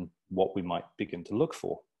even what we might begin to look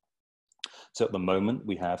for. So at the moment,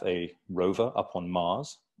 we have a rover up on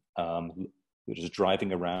Mars, which is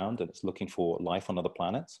driving around and it's looking for life on other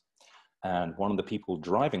planets. And one of the people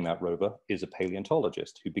driving that rover is a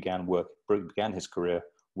paleontologist who began his career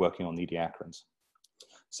working on the Ediacarans.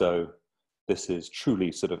 So this is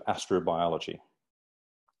truly sort of astrobiology.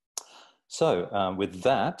 So with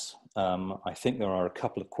that, I think there are a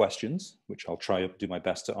couple of questions, which I'll try to do my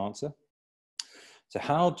best to answer. So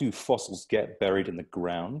how do fossils get buried in the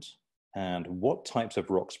ground? And what types of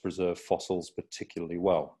rocks preserve fossils particularly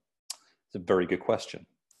well? It's a very good question.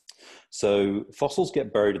 So fossils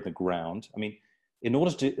get buried in the ground. I mean, in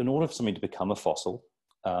order for something to become a fossil,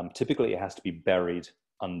 typically it has to be buried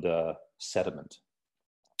under sediment.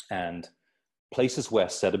 And places where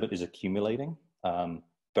sediment is accumulating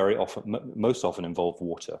most often involve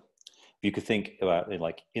water. You could think about it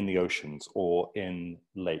like in the oceans or in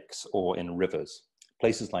lakes or in rivers,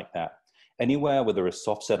 places like that. Anywhere where there is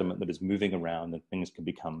soft sediment that is moving around, then things can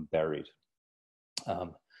become buried.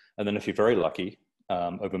 And then if you're very lucky,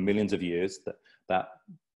 over millions of years, that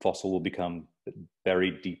fossil will become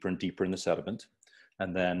buried deeper and deeper in the sediment.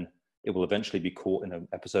 And then it will eventually be caught in an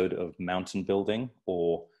episode of mountain building,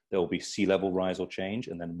 or there will be sea level rise or change,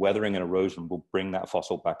 and then weathering and erosion will bring that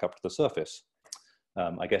fossil back up to the surface.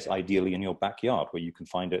 I guess ideally in your backyard where you can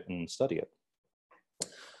find it and study it.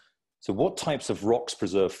 So what types of rocks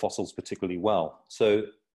preserve fossils particularly well? So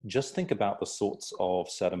just think about the sorts of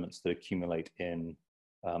sediments that accumulate in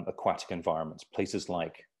aquatic environments, places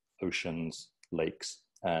like oceans, lakes,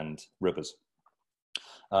 and rivers.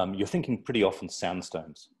 You're thinking pretty often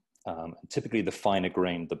sandstones. Typically the finer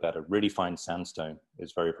grained, the better. Really fine sandstone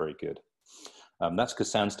is very, very good. That's because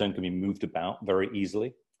sandstone can be moved about very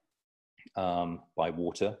easily by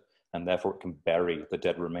water, and therefore it can bury the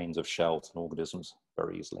dead remains of shells and organisms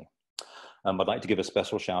very easily. I'd like to give a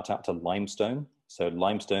special shout out to limestone. So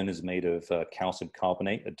limestone is made of calcium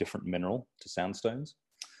carbonate, a different mineral to sandstones.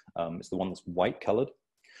 It's the one that's white colored.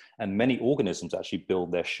 And many organisms actually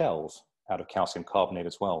build their shells out of calcium carbonate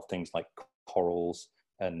as well, things like corals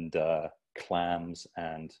and clams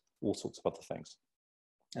and all sorts of other things.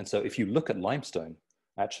 And so if you look at limestone,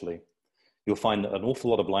 actually, you'll find that an awful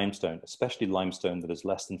lot of limestone, especially limestone that is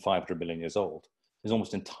less than 500 million years old, is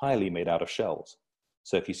almost entirely made out of shells.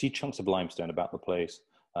 So if you see chunks of limestone about the place,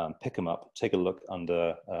 pick them up, take a look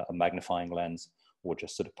under a magnifying lens, or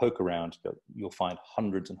just sort of poke around, you'll find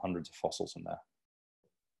hundreds and hundreds of fossils in there.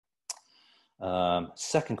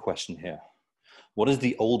 Second question here. What is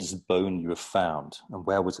the oldest bone you have found, and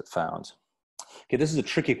where was it found? Okay, this is a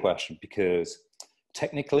tricky question because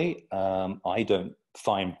technically, I don't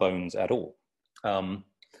find bones at all.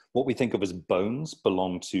 What we think of as bones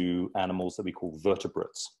belong to animals that we call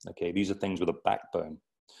vertebrates. Okay, these are things with a backbone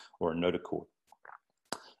or a notochord.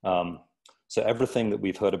 So everything that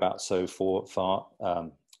we've heard about so far,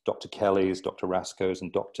 Dr. Kelley's, Dr. Racicot's,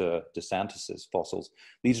 and Dr. DeSantis's fossils,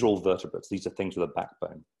 these are all vertebrates. These are things with a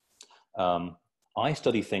backbone. I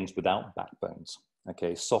study things without backbones,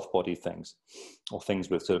 okay, soft body things, or things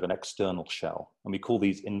with sort of an external shell, and we call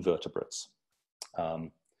these invertebrates.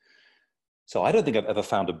 So I don't think I've ever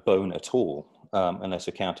found a bone at all, unless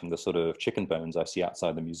you're counting the sort of chicken bones I see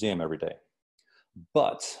outside the museum every day.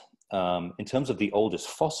 But in terms of the oldest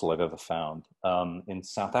fossil I've ever found, in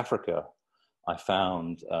South Africa, I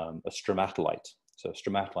found a stromatolite. So a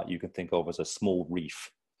stromatolite you can think of as a small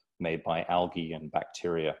reef made by algae and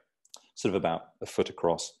bacteria, sort of about a foot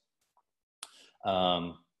across.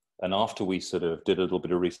 And after we sort of did a little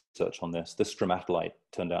bit of research on this stromatolite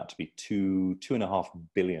turned out to be 2.5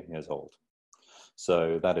 billion years old.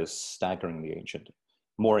 So that is staggeringly ancient,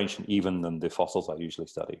 more ancient even than the fossils I usually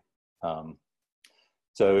study.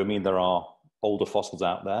 So, I mean, there are older fossils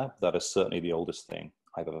out there. That is certainly the oldest thing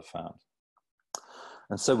I've ever found.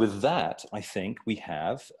 And so with that, I think we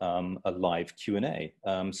have a live Q&A.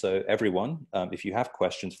 So everyone, if you have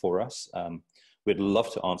questions for us, we'd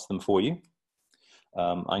love to answer them for you.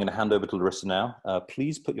 I'm going to hand over to Larisa now.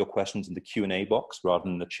 Please put your questions in the Q&A box rather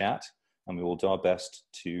than the chat, and we will do our best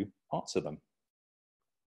to answer them.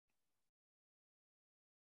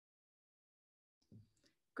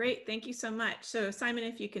 Great, thank you so much. So Simon,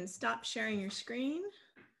 if you can stop sharing your screen.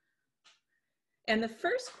 And the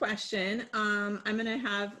first question I'm gonna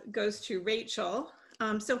have goes to Rachel.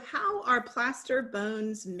 So how are plaster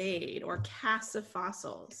bones made, or casts of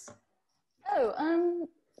fossils? Oh,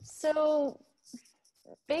 so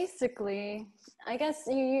basically, I guess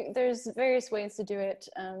there's various ways to do it.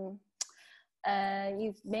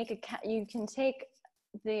 You can take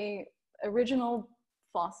the original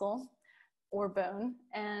fossil or bone,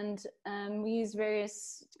 and we use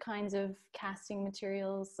various kinds of casting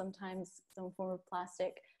materials, sometimes some form of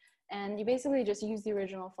plastic, and you basically just use the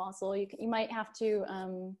original fossil. You might have to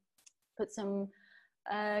put some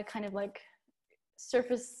kind of like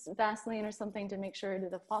surface Vaseline or something to make sure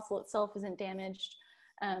that the fossil itself isn't damaged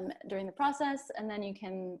during the process, and then you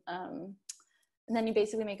can and then you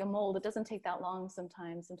basically make a mold. It doesn't take that long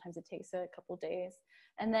sometimes it takes a couple days.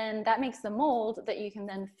 And then that makes the mold that you can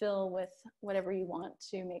then fill with whatever you want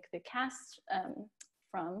to make the cast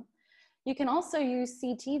from. You can also use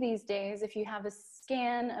CT these days. If you have a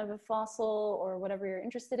scan of a fossil or whatever you're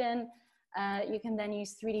interested in, you can then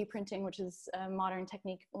use 3D printing, which is a modern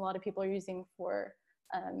technique a lot of people are using for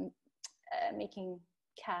making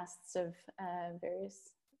casts of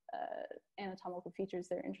various anatomical features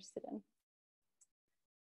they're interested in.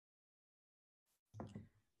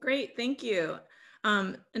 Great, thank you.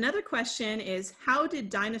 Another question is, how did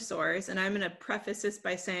dinosaurs, and I'm going to preface this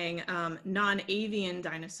by saying non-avian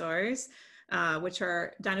dinosaurs, which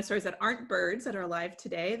are dinosaurs that aren't birds that are alive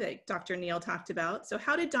today that Dr. Neal talked about. So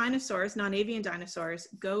how did dinosaurs, non-avian dinosaurs,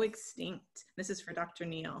 go extinct? This is for Dr.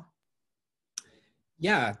 Neal.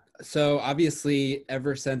 Yeah, so obviously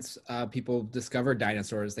ever since people discovered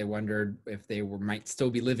dinosaurs, they wondered if they might still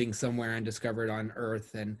be living somewhere undiscovered on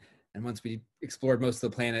Earth. And once we explored most of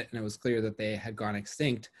the planet and it was clear that they had gone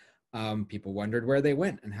extinct, people wondered where they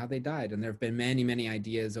went and how they died. And there have been many, many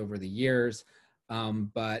ideas over the years.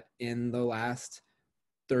 But in the last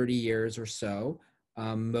 30 years or so,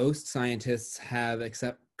 most scientists have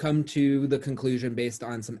come to the conclusion based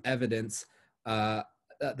on some evidence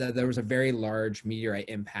that there was a very large meteorite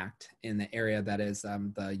impact in the area that is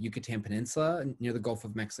the Yucatan Peninsula near the Gulf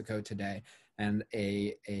of Mexico today. And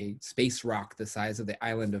a space rock the size of the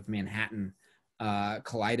island of Manhattan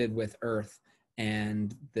collided with Earth.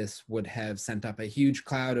 And this would have sent up a huge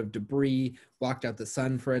cloud of debris, blocked out the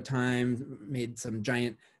sun for a time, made some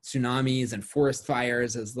giant tsunamis and forest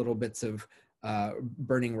fires as little bits of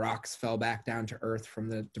burning rocks fell back down to Earth from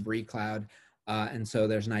the debris cloud. And so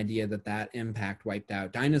there's an idea that that impact wiped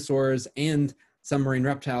out dinosaurs and submarine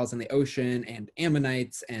reptiles in the ocean, and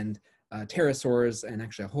ammonites and pterosaurs, and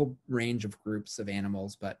actually a whole range of groups of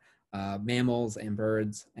animals, but mammals and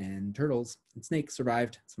birds and turtles and snakes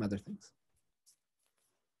survived, some other things.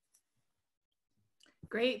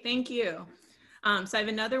 Great, thank you. So I have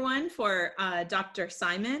another one for Dr.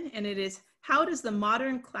 Simon, and it is, how does the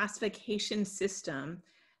modern classification system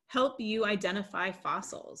help you identify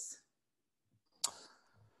fossils?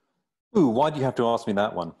 Ooh, why do you have to ask me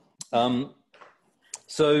that one?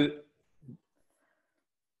 So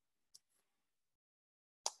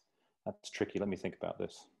that's tricky. Let me think about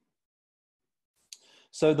this.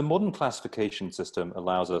 So the modern classification system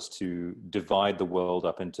allows us to divide the world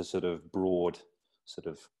up into sort of broad sort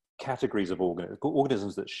of categories of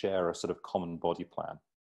organisms that share a sort of common body plan.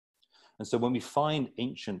 And so when we find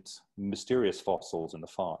ancient mysterious fossils in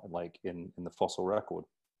the fossil record,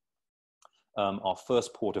 our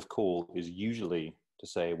first port of call is usually to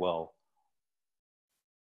say, well,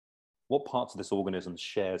 what parts of this organism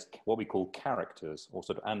shares what we call characters or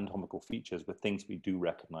sort of anatomical features with things we do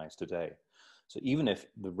recognize today. So even if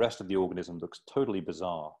the rest of the organism looks totally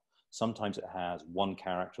bizarre, sometimes it has one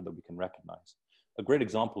character that we can recognize. A great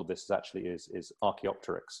example of this is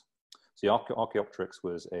Archaeopteryx. So Archaeopteryx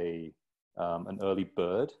was an early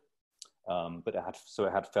bird, but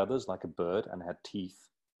it had feathers like a bird and it had teeth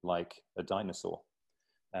like a dinosaur.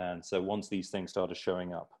 And so once these things started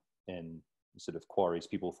showing up in sort of quarries,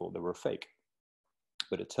 people thought they were fake.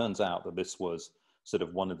 But it turns out that this was sort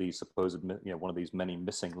of one of these one of these many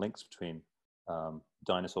missing links between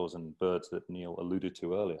dinosaurs and birds that Neil alluded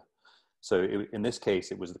to earlier. So in this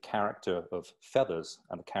case, it was the character of feathers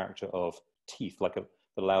and the character of teeth, that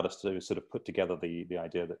allowed us to sort of put together the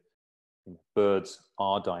idea that birds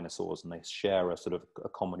are dinosaurs and they share a sort of a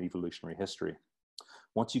common evolutionary history.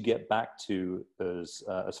 Once you get back to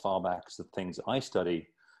as far back as the things I study,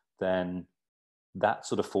 then that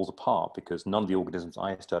sort of falls apart because none of the organisms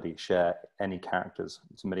I study share any characters,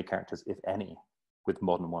 so many characters, if any, with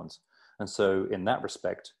modern ones. And so in that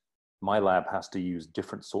respect, my lab has to use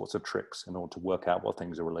different sorts of tricks in order to work out what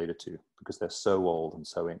things are related to because they're so old and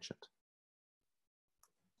so ancient.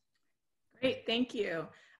 Great, thank you.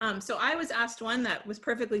 So I was asked one that was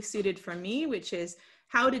perfectly suited for me, which is,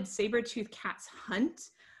 how did saber-tooth cats hunt?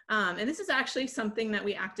 And this is actually something that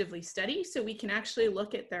we actively study, so we can actually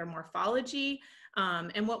look at their morphology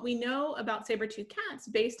and what we know about saber-tooth cats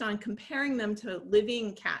based on comparing them to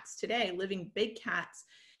living cats today, living big cats,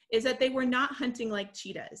 is that they were not hunting like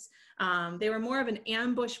cheetahs. They were more of an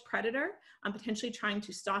ambush predator, potentially trying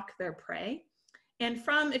to stalk their prey. And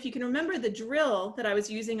if you can remember the drill that I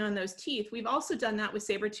was using on those teeth, we've also done that with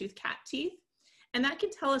saber-tooth cat teeth. And that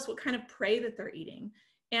can tell us what kind of prey that they're eating.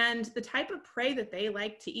 And the type of prey that they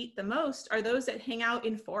like to eat the most are those that hang out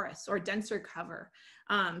in forests or denser cover.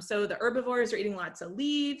 So the herbivores are eating lots of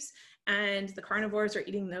leaves and the carnivores are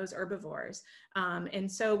eating those herbivores.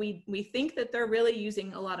 And so we think that they're really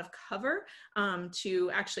using a lot of cover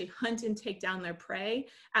to actually hunt and take down their prey,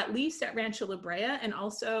 at least at Rancho La Brea and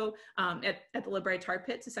also at the Brea Tar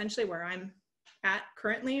Pits, essentially where I'm at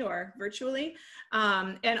currently or virtually.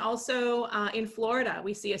 And also in Florida,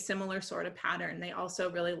 we see a similar sort of pattern. They also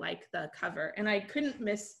really like the cover. And I couldn't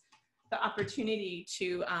miss the opportunity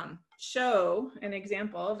to show an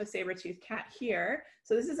example of a saber-toothed cat here.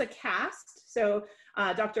 So this is a cast. So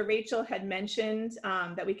Dr. Rachel had mentioned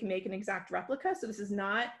that we can make an exact replica. So this is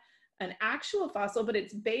not an actual fossil, but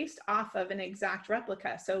it's based off of an exact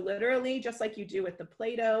replica. So literally, just like you do with the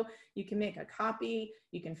Play-Doh, you can make a copy,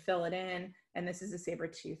 you can fill it in, and this is a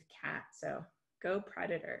saber-toothed cat. So go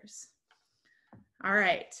Predators. All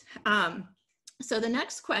right. So the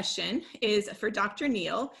next question is for Dr.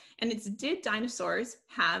 Neil, and it's, did dinosaurs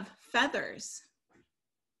have feathers?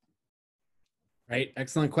 Right,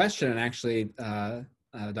 excellent question. And actually,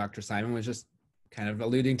 Dr. Simon was just kind of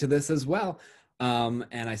alluding to this as well.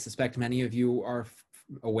 And I suspect many of you are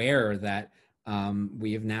aware that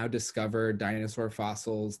we have now discovered dinosaur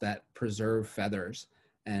fossils that preserve feathers.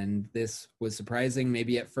 And this was surprising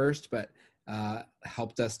maybe at first, but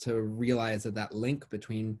helped us to realize that that link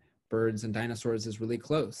between birds and dinosaurs is really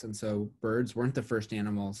close. And so birds weren't the first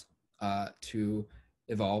animals to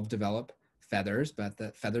develop feathers, but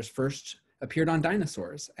the feathers first appeared on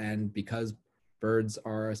dinosaurs. And because birds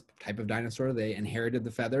are a type of dinosaur, they inherited the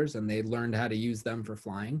feathers and they learned how to use them for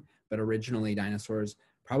flying. But originally dinosaurs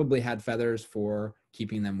probably had feathers for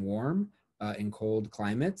keeping them warm in cold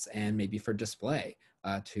climates and maybe for display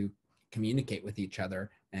to communicate with each other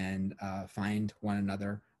and find one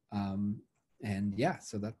another. And yeah,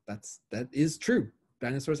 so that is true.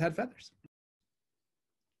 Dinosaurs had feathers.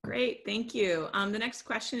 Great, thank you. The next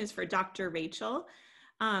question is for Dr. Rachel.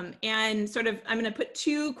 And sort of, I'm going to put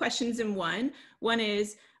two questions in one. One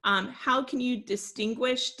is, how can you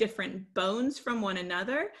distinguish different bones from one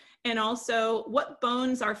another? And also, what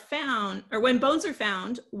bones are found, or when bones are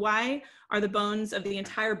found, why are the bones of the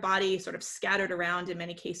entire body sort of scattered around in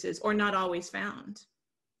many cases, or not always found?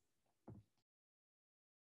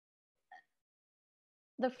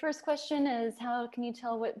 the first question is, how can you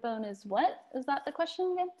tell what bone is what? Is that the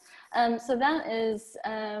question again? So that is,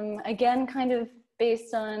 again, kind of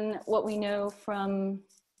based on what we know from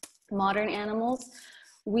modern animals.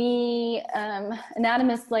 We,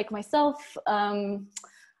 anatomists like myself,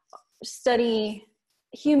 study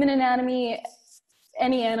human anatomy,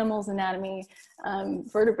 any animal's anatomy,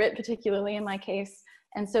 vertebrate particularly in my case.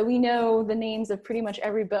 And so we know the names of pretty much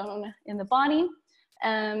every bone in the body.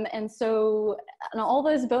 And so all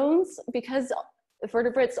those bones, because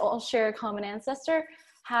vertebrates all share a common ancestor,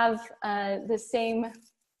 have the same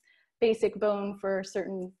basic bone for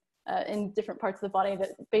certain, in different parts of the body that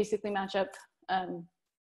basically match up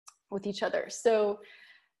with each other. So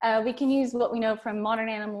we can use what we know from modern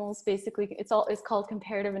animals. Basically, it's called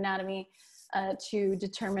comparative anatomy to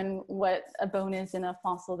determine what a bone is in a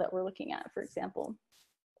fossil that we're looking at, for example.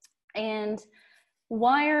 And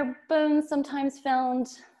why are bones sometimes found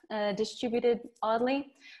distributed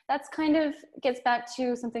oddly? That's kind of gets back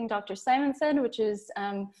to something Dr. Simon said, which is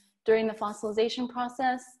during the fossilization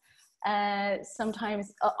process,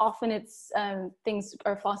 sometimes, often it's things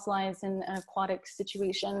are fossilized in an aquatic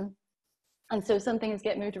situation. And so some things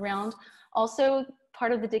get moved around. Also,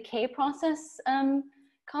 part of the decay process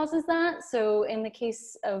causes that. So in the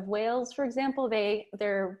case of whales, for example,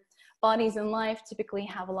 their bodies in life typically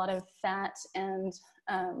have a lot of fat and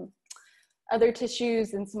other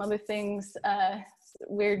tissues and some other things,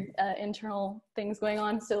 weird internal things going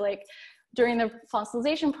on. So like during the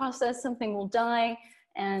fossilization process, something will die,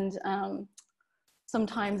 and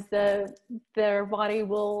sometimes their body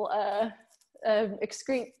will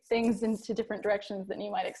excrete things into different directions than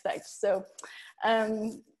you might expect. So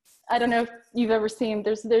I don't know if you've ever seen,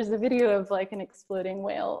 there's a video of like an exploding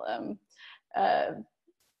whale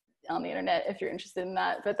on the internet if you're interested in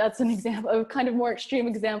that, but that's an example of kind of more extreme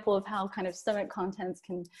example of how kind of stomach contents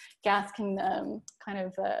gas can kind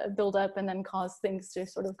of build up and then cause things to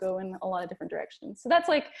sort of go in a lot of different directions. So that's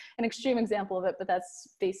like an extreme example of it, but that's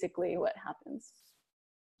basically what happens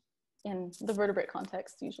in the vertebrate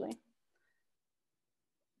context usually.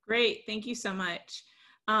 Great, thank you so much.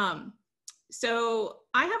 So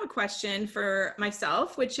I have a question for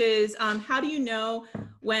myself, which is, how do you know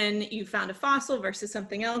when you found a fossil versus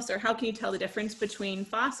something else, or how can you tell the difference between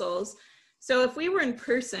fossils? So if we were in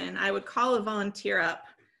person, I would call a volunteer up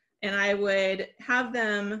and I would have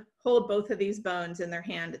them hold both of these bones in their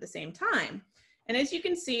hand at the same time. And as you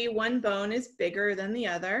can see, one bone is bigger than the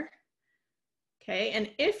other. Okay,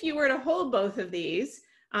 and if you were to hold both of these,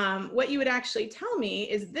 what you would actually tell me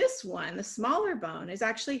is this one, the smaller bone, is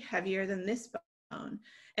actually heavier than this bone.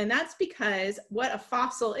 And that's because what a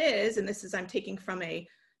fossil is, and this is I'm taking from a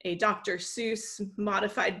Dr. Seuss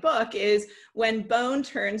modified book, is when bone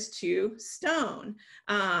turns to stone.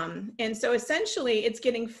 And so essentially it's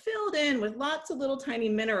getting filled in with lots of little tiny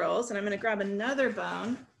minerals. And I'm going to grab another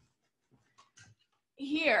bone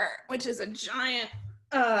here, which is a giant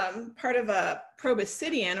part of a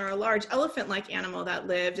proboscidean, or a large elephant-like animal that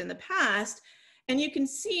lived in the past. And you can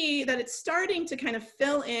see that it's starting to kind of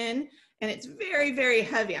fill in, and it's very, very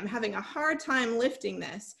heavy. I'm having a hard time lifting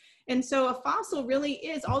this. And so a fossil really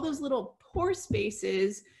is all those little pore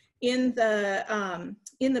spaces in the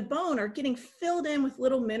bone are getting filled in with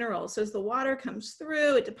little minerals. So as the water comes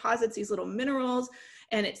through, it deposits these little minerals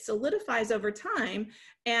and it solidifies over time.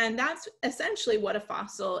 And that's essentially what a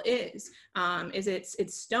fossil is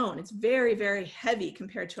it's stone. It's very, very heavy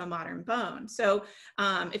compared to a modern bone. So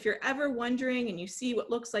if you're ever wondering and you see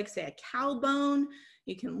what looks like, say, a cow bone,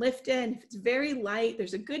 you can lift it, and if it's very light,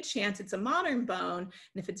 there's a good chance it's a modern bone, and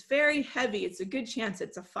if it's very heavy, it's a good chance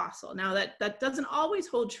it's a fossil. Now that doesn't always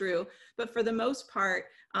hold true, but for the most part,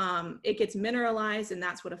 it gets mineralized, and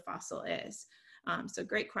that's what a fossil is. So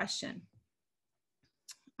great question.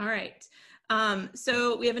 All right,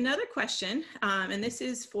 so we have another question, and this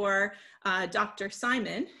is for Dr.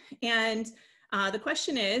 Simon, and the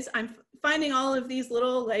question is, I'm finding all of these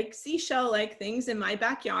little like seashell-like things in my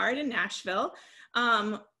backyard in Nashville.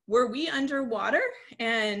 Were we underwater,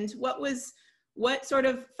 and what sort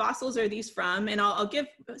of fossils are these from? And I'll give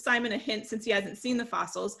Simon a hint since he hasn't seen the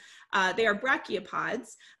fossils. They are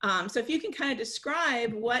brachiopods. So if you can kind of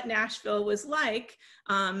describe what Nashville was like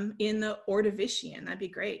in the Ordovician, that'd be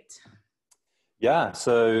great. Yeah,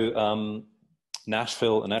 so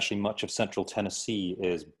Nashville and actually much of central Tennessee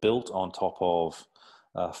is built on top of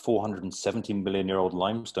 470 million-year-old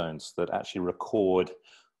limestones that actually record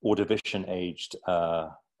Ordovician-aged a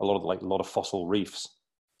lot of fossil reefs.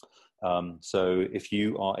 So if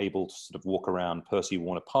you are able to sort of walk around Percy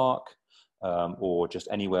Warner Park or just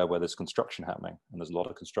anywhere where there's construction happening, and there's a lot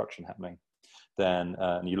of construction happening, then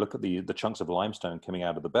and you look at the chunks of limestone coming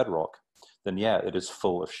out of the bedrock, then yeah, it is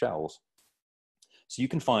full of shells. So you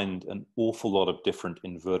can find an awful lot of different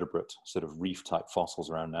invertebrate sort of reef type fossils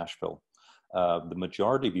around Nashville. The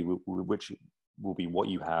majority which will be what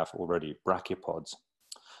you have already, brachiopods.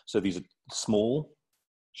 So these are small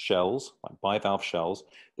shells, like bivalve shells.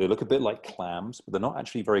 They look a bit like clams, but they're not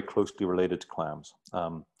actually very closely related to clams.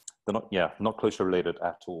 They're not closely related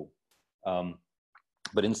at all.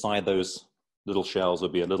 But inside those little shells will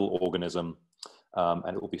be a little organism,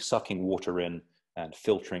 and it will be sucking water in and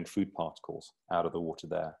filtering food particles out of the water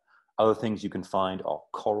there. Other things you can find are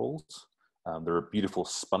corals. There are beautiful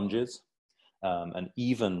sponges, and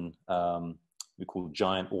even we call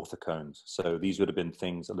giant orthocones. So these would have been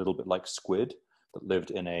things a little bit like squid that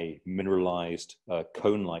lived in a mineralized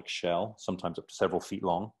cone-like shell, sometimes up to several feet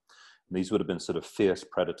long. And these would have been sort of fierce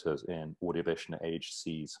predators in Ordovician-aged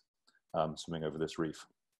seas swimming over this reef.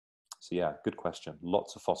 So yeah, good question.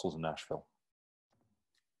 Lots of fossils in Nashville.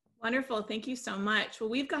 Wonderful. Thank you so much. Well,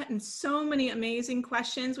 we've gotten so many amazing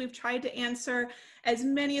questions. We've tried to answer as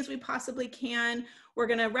many as we possibly can. We're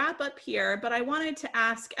going to wrap up here, but I wanted to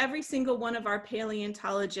ask every single one of our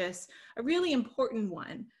paleontologists a really important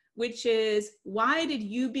one, which is, why did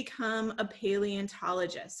you become a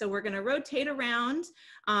paleontologist? So we're going to rotate around.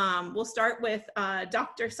 We'll start with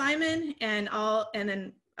Dr. Simon, and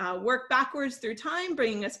then work backwards through time,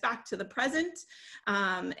 bringing us back to the present.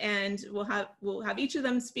 And we'll have each of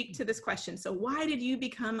them speak to this question. So why did you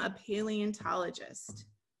become a paleontologist?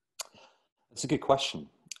 That's a good question.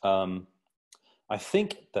 I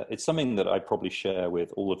think that it's something that I probably share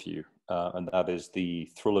with all of you, and that is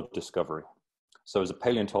the thrill of discovery. So as a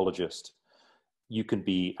paleontologist, you can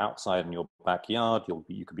be outside in your backyard,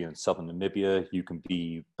 you could be in southern Namibia, you can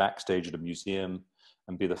be backstage at a museum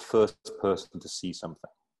and be the first person to see something.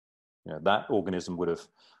 You know, that organism would have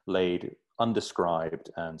laid undescribed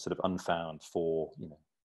and sort of unfound for, you know,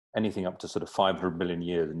 anything up to sort of 500 million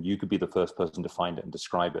years, and you could be the first person to find it and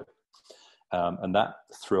describe it. And that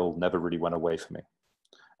thrill never really went away for me.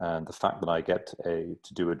 And the fact that I get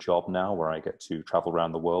to do a job now where I get to travel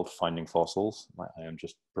around the world finding fossils, I am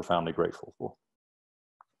just profoundly grateful for.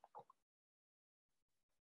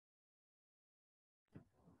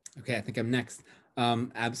 Okay, I think I'm next.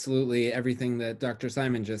 Absolutely everything that Dr.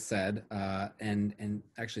 Simon just said, and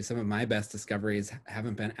actually some of my best discoveries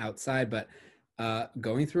haven't been outside, but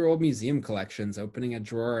going through old museum collections, opening a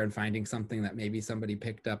drawer and finding something that maybe somebody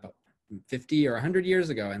picked up 50 or 100 years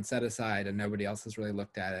ago and set aside, and nobody else has really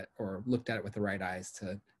looked at it or looked at it with the right eyes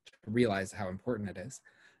to realize how important it is.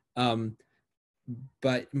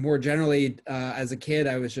 But more generally, as a kid,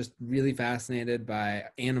 I was just really fascinated by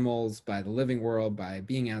animals, by the living world, by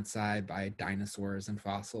being outside, by dinosaurs and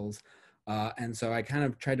fossils. And so I kind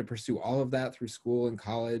of tried to pursue all of that through school and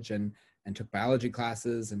college, and took biology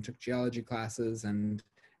classes and took geology classes. And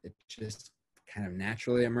it just kind of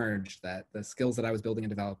naturally emerged that the skills that I was building and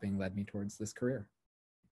developing led me towards this career.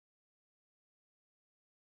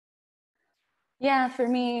 Yeah, for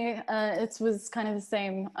me, it was kind of the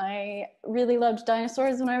same. I really loved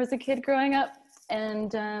dinosaurs when I was a kid growing up.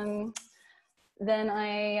 And then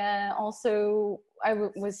I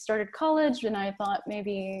was started college, and I thought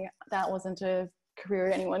maybe that wasn't a career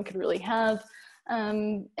anyone could really have.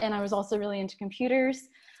 And I was also really into computers.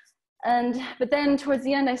 But then towards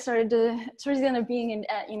the end of being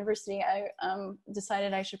at university, I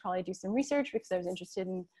decided I should probably do some research because I was interested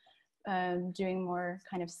in doing more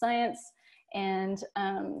kind of science. And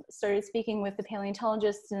started speaking with the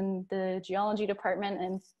paleontologists in the geology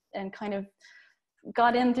department, and kind of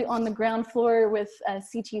got in on the ground floor with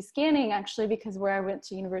CT scanning, actually, because where I went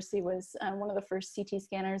to university was one of the first CT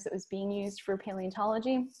scanners that was being used for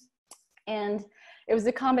paleontology. And it was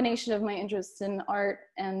a combination of my interests in art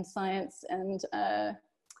and science and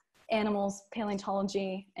animals,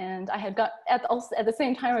 paleontology. And I had at the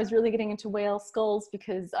same time, I was really getting into whale skulls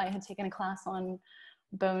because I had taken a class on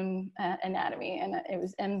bone anatomy,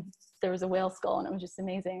 and there was a whale skull, and it was just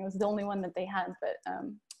amazing. It was the only one that they had. But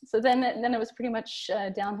so then it was pretty much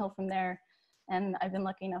downhill from there, and I've been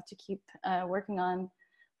lucky enough to keep working on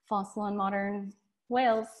fossil and modern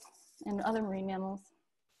whales and other marine mammals.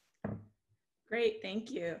 Great,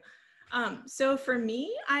 thank you. So for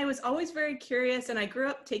me, I was always very curious, and I grew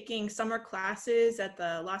up taking summer classes at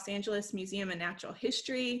the Los Angeles Museum of Natural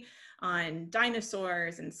History on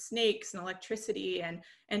dinosaurs and snakes and electricity, and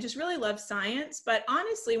just really loved science. But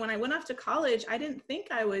honestly, when I went off to college, I didn't think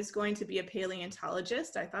I was going to be a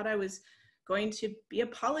paleontologist. I thought I was going to be a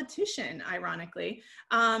politician, ironically.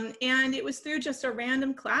 And it was through just a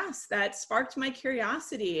random class that sparked my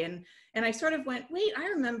curiosity. And I sort of went, wait, I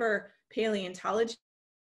remember paleontology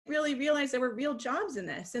really realize there were real jobs in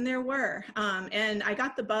this, and there were. And I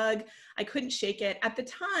got the bug. I couldn't shake it. At the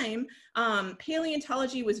time,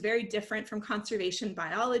 paleontology was very different from conservation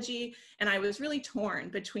biology, and I was really torn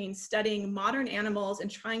between studying modern animals and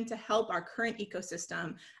trying to help our current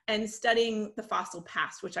ecosystem and studying the fossil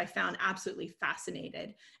past, which I found absolutely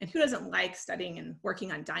fascinating. And who doesn't like studying and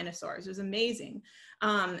working on dinosaurs? It was amazing.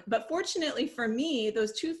 But fortunately for me,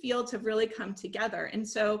 those two fields have really come together. And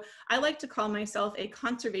so I like to call myself a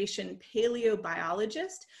conservation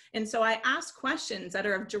paleobiologist. And so I ask questions that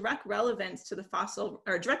are of direct relevance to the fossil,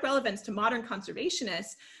 or direct relevance to modern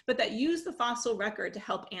conservationists, but that use the fossil record to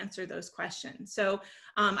help answer those questions. So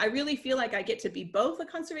I really feel like I get to be both a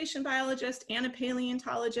conservation biologist and a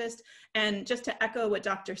paleontologist. And just to echo what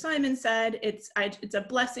Dr. Simon said, it's a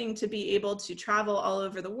blessing to be able to travel all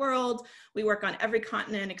over the world. We work on every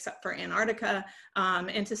continent except for Antarctica,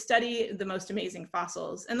 and to study the most amazing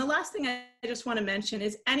fossils. And the last thing I just want to mention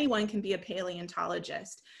is anyone can be a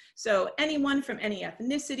paleontologist. So anyone from any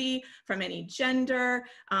ethnicity, from any gender,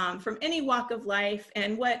 from any walk of life.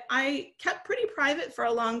 And what I kept pretty private for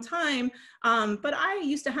a long time, but I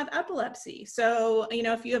used to have epilepsy. So, you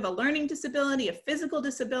know, if you have a learning disability, a physical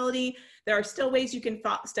disability, there are still ways you can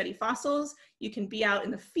study fossils. You can be out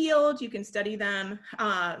in the field. You can study them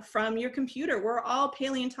from your computer. We're all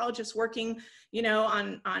paleontologists working, you know,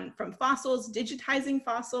 from fossils, digitizing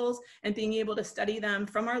fossils, and being able to study them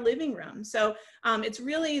from our living room. So it's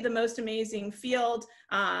really the most amazing field.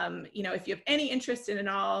 You know, if you have any interest in it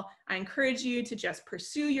all, I encourage you to just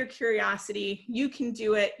pursue your curiosity. You can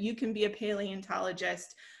do it. You can be a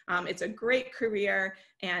paleontologist. It's a great career.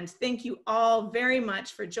 And thank you all very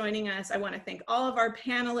much for joining us. I want to thank all of our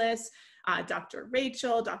panelists, Dr.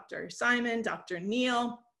 Rachel, Dr. Simon, Dr.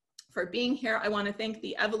 Neil, for being here. I want to thank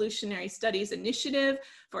the Evolutionary Studies Initiative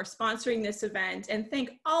for sponsoring this event, and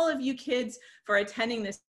thank all of you kids for attending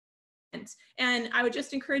this event. And I would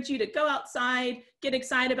just encourage you to go outside, get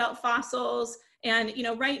excited about fossils, and you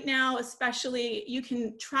know, right now especially, you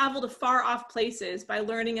can travel to far off places by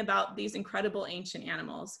learning about these incredible ancient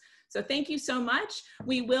animals. So thank you so much.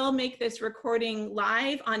 We will make this recording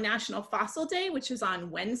live on National Fossil Day, which is on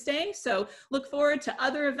Wednesday. So look forward to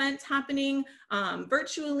other events happening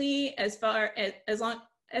virtually as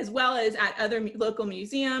well as at other local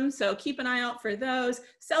museums. So keep an eye out for those.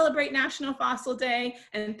 Celebrate National Fossil Day.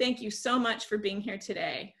 And thank you so much for being here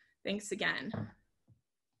today. Thanks again.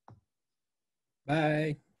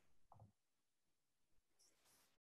 Bye.